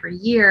reread it every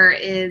year,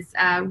 is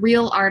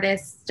Real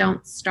Artists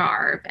Don't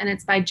Starve. And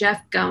it's by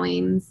Jeff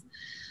Goins.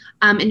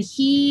 And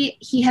he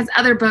has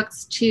other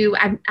books too.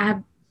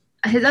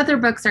 His other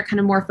books are kind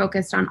of more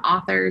focused on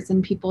authors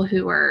and people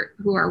who are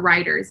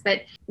writers.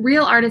 But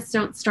Real Artists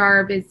Don't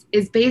Starve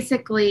is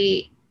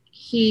basically,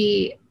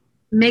 he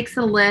makes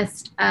a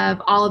list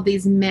of all of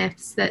these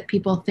myths that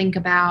people think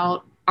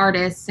about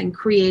artists and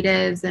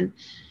creatives, and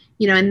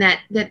and that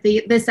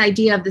this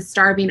idea of the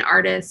starving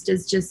artist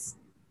is just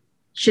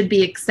should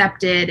be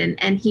accepted,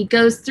 and he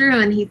goes through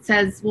and he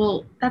says,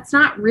 well, that's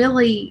not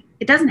really,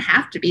 it doesn't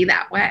have to be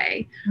that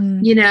way.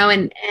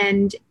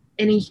 And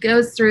he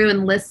goes through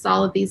and lists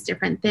all of these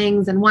different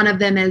things, and one of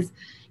them is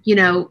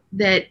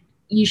that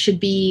you should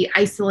be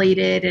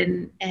isolated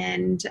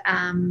and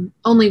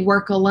only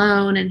work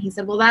alone. And he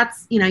said, well,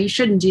 that's, you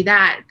shouldn't do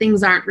that.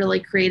 Things aren't really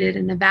created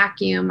in a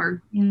vacuum,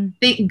 or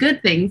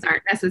good things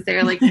aren't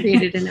necessarily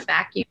created in a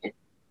vacuum.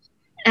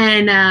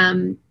 And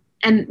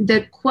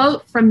the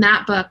quote from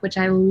that book, which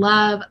I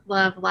love,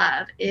 love,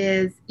 love,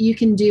 is, you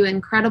can do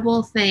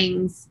incredible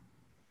things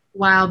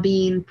while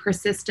being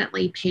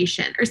persistently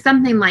patient, or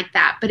something like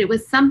that. But it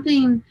was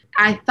something,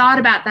 I thought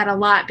about that a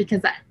lot,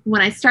 because when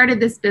I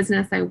started this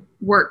business, I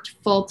worked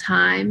full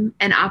time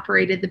and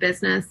operated the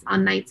business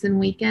on nights and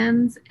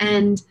weekends.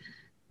 And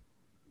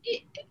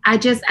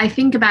I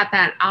think about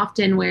that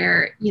often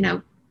where,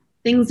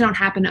 things don't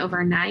happen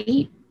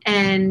overnight.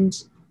 And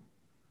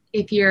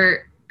if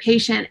you're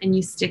patient and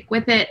you stick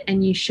with it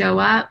and you show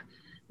up,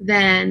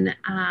 then,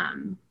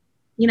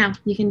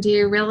 you can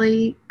do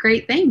really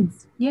great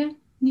things. Yeah,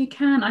 you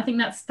can. I think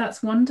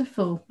that's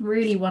wonderful,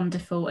 really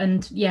wonderful.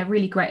 And yeah,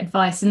 really great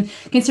advice. And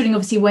considering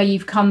obviously where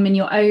you've come in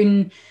your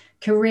own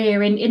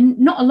career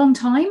in not a long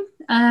time,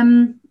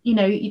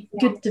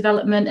 good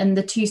development and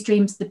the 2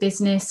 streams of the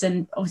business,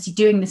 and obviously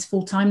doing this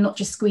full time, not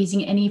just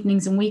squeezing it in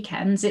evenings and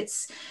weekends.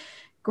 It's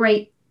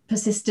great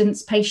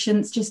persistence,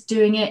 patience, just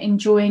doing it,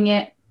 enjoying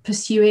it,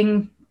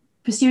 pursuing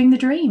the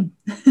dream.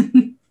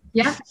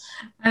 Yeah.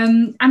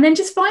 And then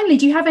just finally,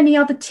 do you have any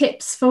other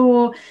tips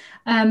for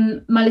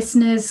my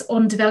listeners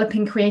on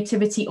developing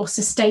creativity or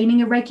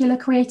sustaining a regular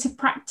creative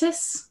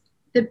practice?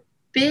 The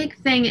big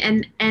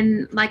thing,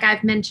 and like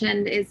I've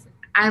mentioned, is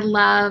I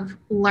love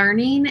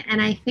learning.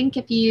 And I think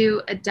if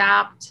you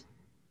adopt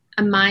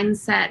a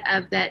mindset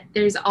of that,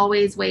 there's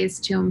always ways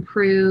to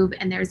improve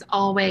and there are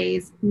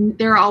always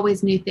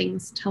new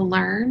things to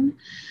learn.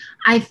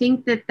 I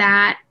think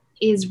that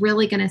is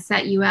really going to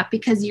set you up,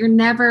 because you're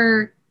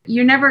never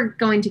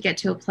going to get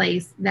to a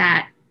place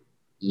that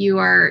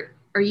you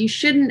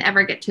shouldn't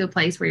ever get to a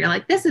place where you're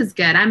like, this is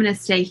good, I'm going to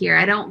stay here.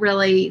 I don't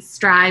really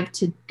strive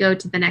to go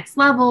to the next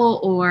level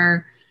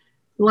or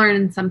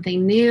learn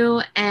something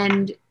new.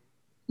 And,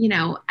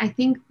 I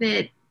think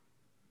that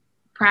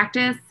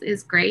practice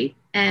is great.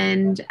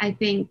 And I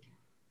think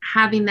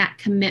having that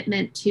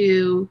commitment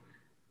to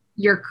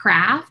your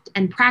craft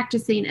and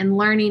practicing and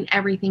learning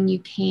everything you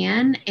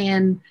can,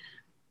 and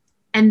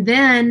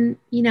then,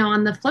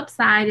 on the flip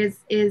side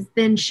is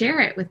then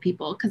share it with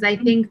people. Because I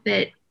think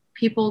that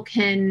people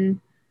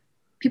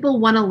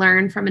want to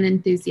learn from an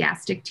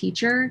enthusiastic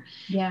teacher.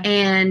 Yeah.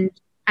 And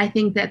I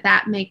think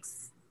that makes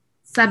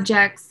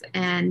subjects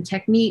and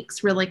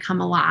techniques really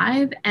come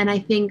alive. And I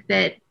think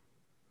that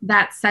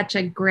that's such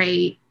a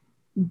great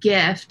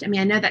gift. I mean,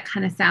 I know that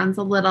kind of sounds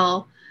a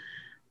little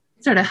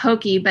sort of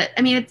hokey, but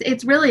I mean,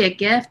 it's really a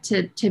gift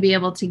to be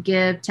able to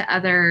give to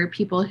other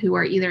people who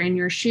are either in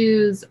your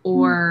shoes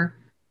or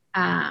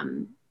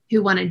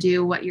who want to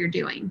do what you're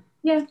doing.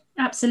 Yeah,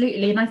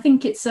 absolutely. And I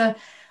think it's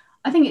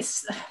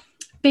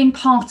being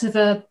part of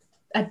a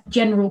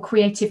general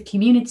creative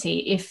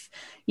community. If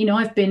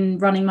I've been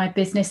running my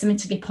business,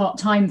 admittedly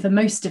part-time for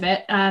most of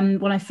it.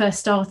 When I first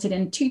started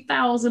in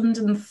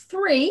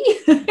 2003,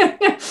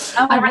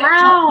 I ran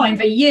part-time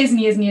for years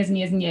and years and years and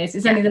years and years.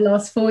 It's only the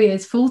last 4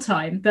 years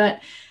full-time. But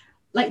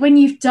like, when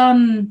you've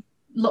done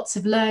lots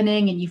of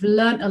learning and you've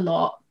learned a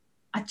lot,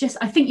 I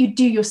think you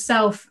do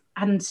yourself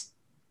and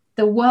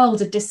the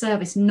world a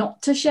disservice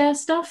not to share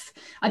stuff.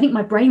 I think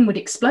my brain would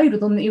explode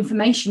with all the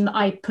information that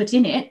I put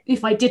in it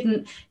if I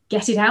didn't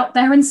get it out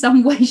there in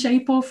some way,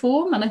 shape or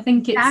form. And I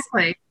think it's,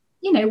 exactly.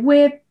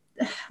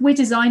 We're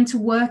designed to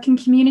work in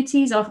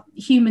communities. Our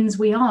humans,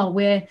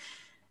 I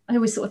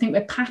always sort of think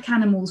we're pack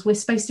animals. We're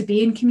supposed to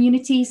be in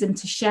communities and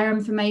to share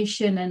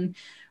information, and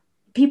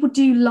people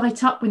do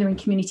light up when they're in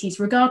communities,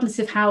 regardless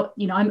of how,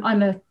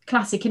 I'm a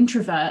classic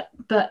introvert,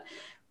 but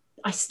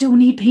I still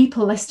need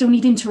people. I still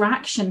need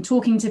interaction,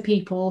 talking to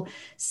people,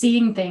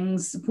 seeing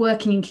things,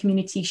 working in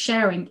community,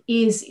 sharing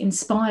is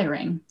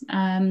inspiring.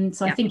 I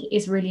think it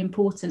is really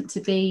important to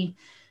be,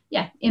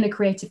 in a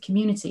creative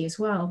community as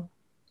well.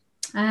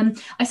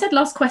 I said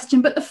last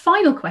question, but the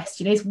final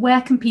question is, where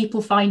can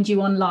people find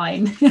you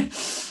online?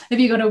 Have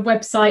you got a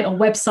website or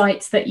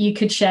websites that you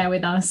could share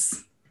with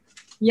us?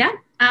 Yeah.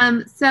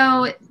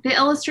 So the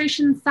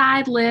illustration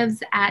side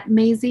lives at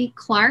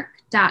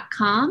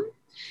MaisieClark.com.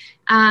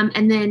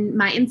 And then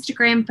my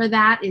Instagram for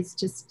that is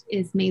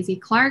Maisie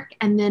Clark.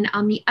 And then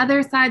on the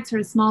other side, sort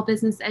of small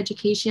business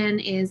education,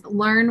 is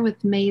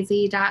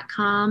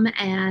learnwithmaisie.com.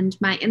 And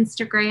my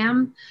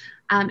Instagram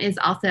is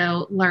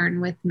also Learn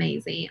with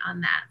Maisie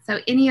on that. So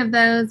any of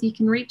those, you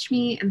can reach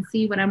me and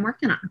see what I'm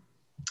working on.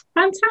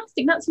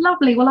 Fantastic. That's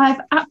lovely. Well,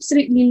 I've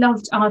absolutely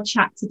loved our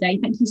chat today.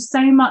 Thank you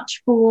so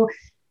much for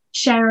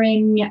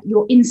sharing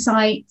your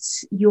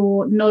insights,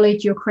 your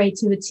knowledge, your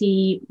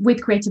creativity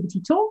with Creativity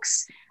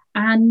Talks.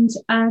 And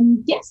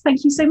yes,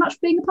 thank you so much for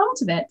being a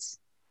part of it.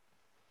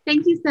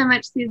 Thank you so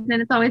much, Susan.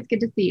 It's always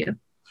good to see you.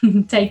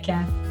 Take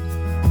care.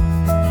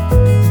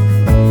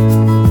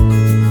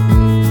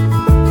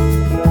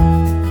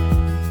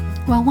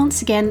 Well,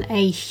 once again,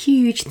 a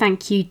huge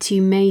thank you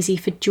to Maisie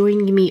for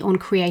joining me on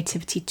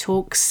Creativity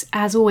Talks.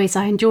 As always,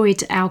 I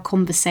enjoyed our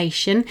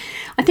conversation.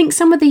 I think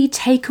some of the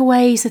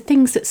takeaways, the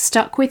things that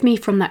stuck with me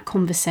from that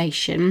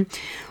conversation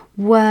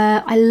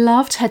were, I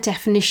loved her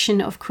definition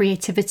of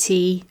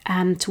creativity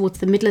towards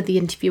the middle of the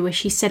interview, where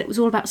she said it was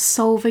all about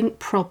solving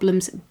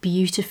problems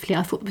beautifully.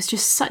 I thought it was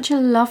just such a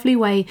lovely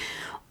way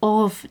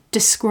of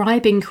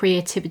describing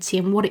creativity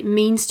and what it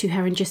means to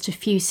her in just a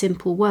few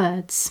simple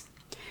words.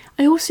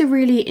 I also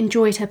really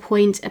enjoyed her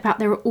point about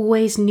there are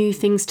always new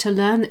things to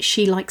learn, that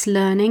she likes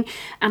learning.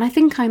 And I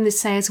think I'm the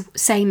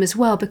same as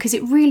well, because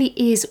it really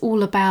is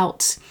all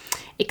about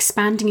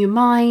expanding your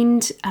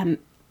mind,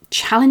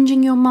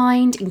 challenging your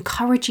mind,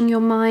 encouraging your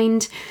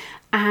mind,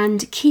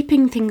 and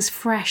keeping things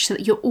fresh so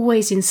that you're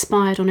always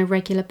inspired on a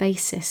regular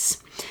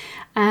basis.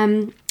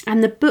 And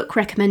the book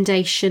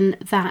recommendation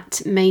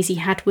that Maisie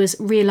had was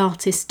Real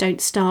Artists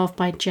Don't Starve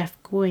by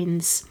Jeff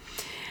Goins.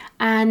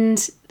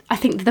 And I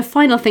think the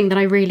final thing that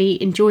I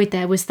really enjoyed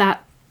there was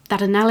that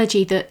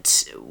analogy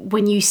that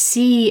when you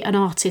see an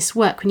artist's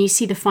work, when you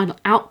see the final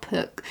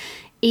output,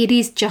 it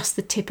is just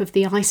the tip of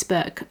the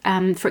iceberg.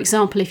 For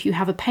example, if you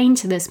have a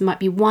painter, there might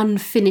be one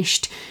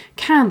finished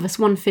canvas,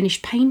 one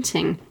finished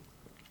painting.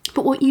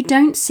 But what you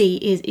don't see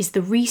is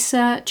the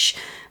research,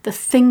 the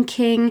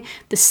thinking,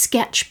 the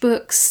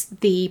sketchbooks,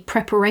 the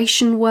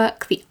preparation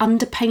work, the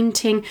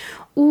underpainting,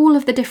 all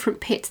of the different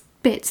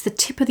bits, the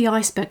tip of the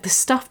iceberg, the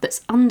stuff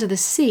that's under the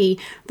sea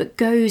that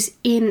goes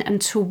in and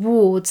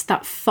towards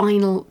that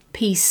final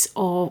piece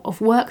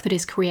of work that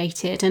is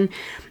created. And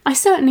I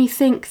certainly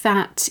think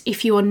that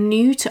if you are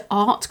new to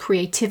art,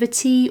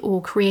 creativity,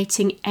 or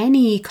creating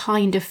any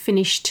kind of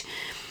finished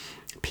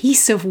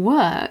piece of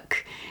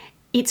work,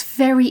 it's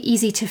very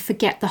easy to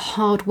forget the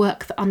hard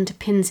work that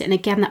underpins it. And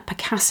again, that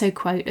Picasso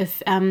quote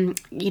of,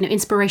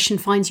 inspiration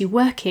finds you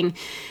working.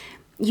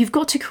 You've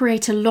got to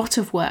create a lot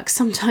of work,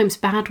 sometimes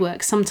bad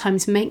work,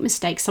 sometimes make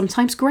mistakes,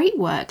 sometimes great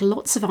work,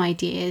 lots of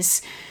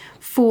ideas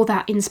for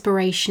that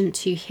inspiration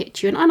to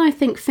hit you. And I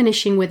think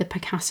finishing with a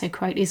Picasso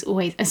quote is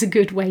always a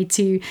good way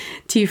to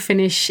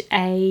finish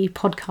a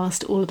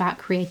podcast all about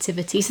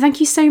creativity. So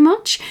thank you so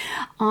much.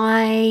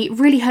 I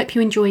really hope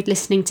you enjoyed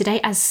listening today.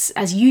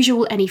 As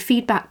usual, any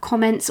feedback,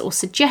 comments or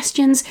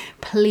suggestions,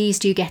 please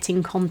do get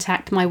in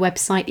contact. My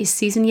website is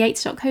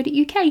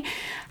susanyates.co.uk.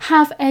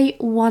 Have a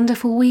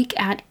wonderful week,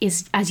 and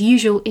as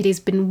usual, it has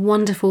been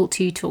wonderful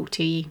to talk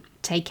to you.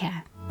 Take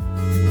care.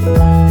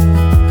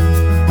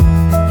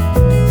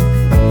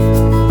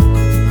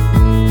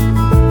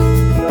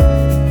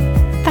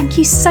 Thank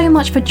you so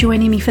much for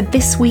joining me for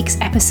this week's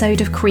episode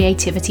of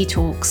Creativity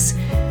Talks.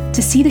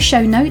 To see the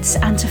show notes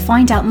and to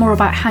find out more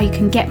about how you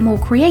can get more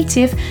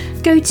creative,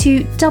 go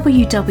to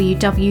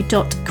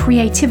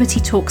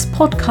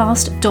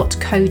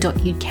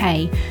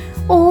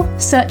www.creativitytalkspodcast.co.uk or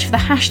search for the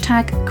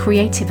hashtag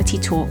Creativity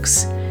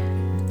Talks.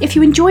 If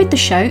you enjoyed the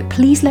show,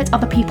 please let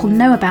other people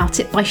know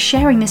about it by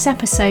sharing this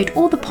episode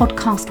or the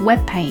podcast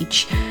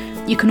webpage.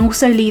 You can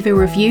also leave a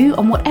review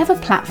on whatever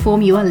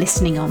platform you are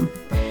listening on.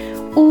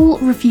 All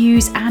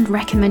reviews and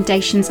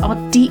recommendations are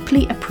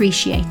deeply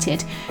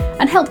appreciated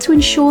and help to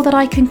ensure that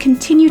I can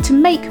continue to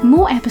make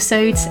more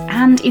episodes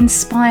and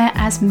inspire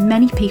as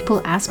many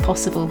people as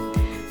possible.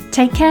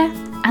 Take care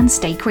and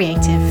stay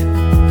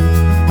creative.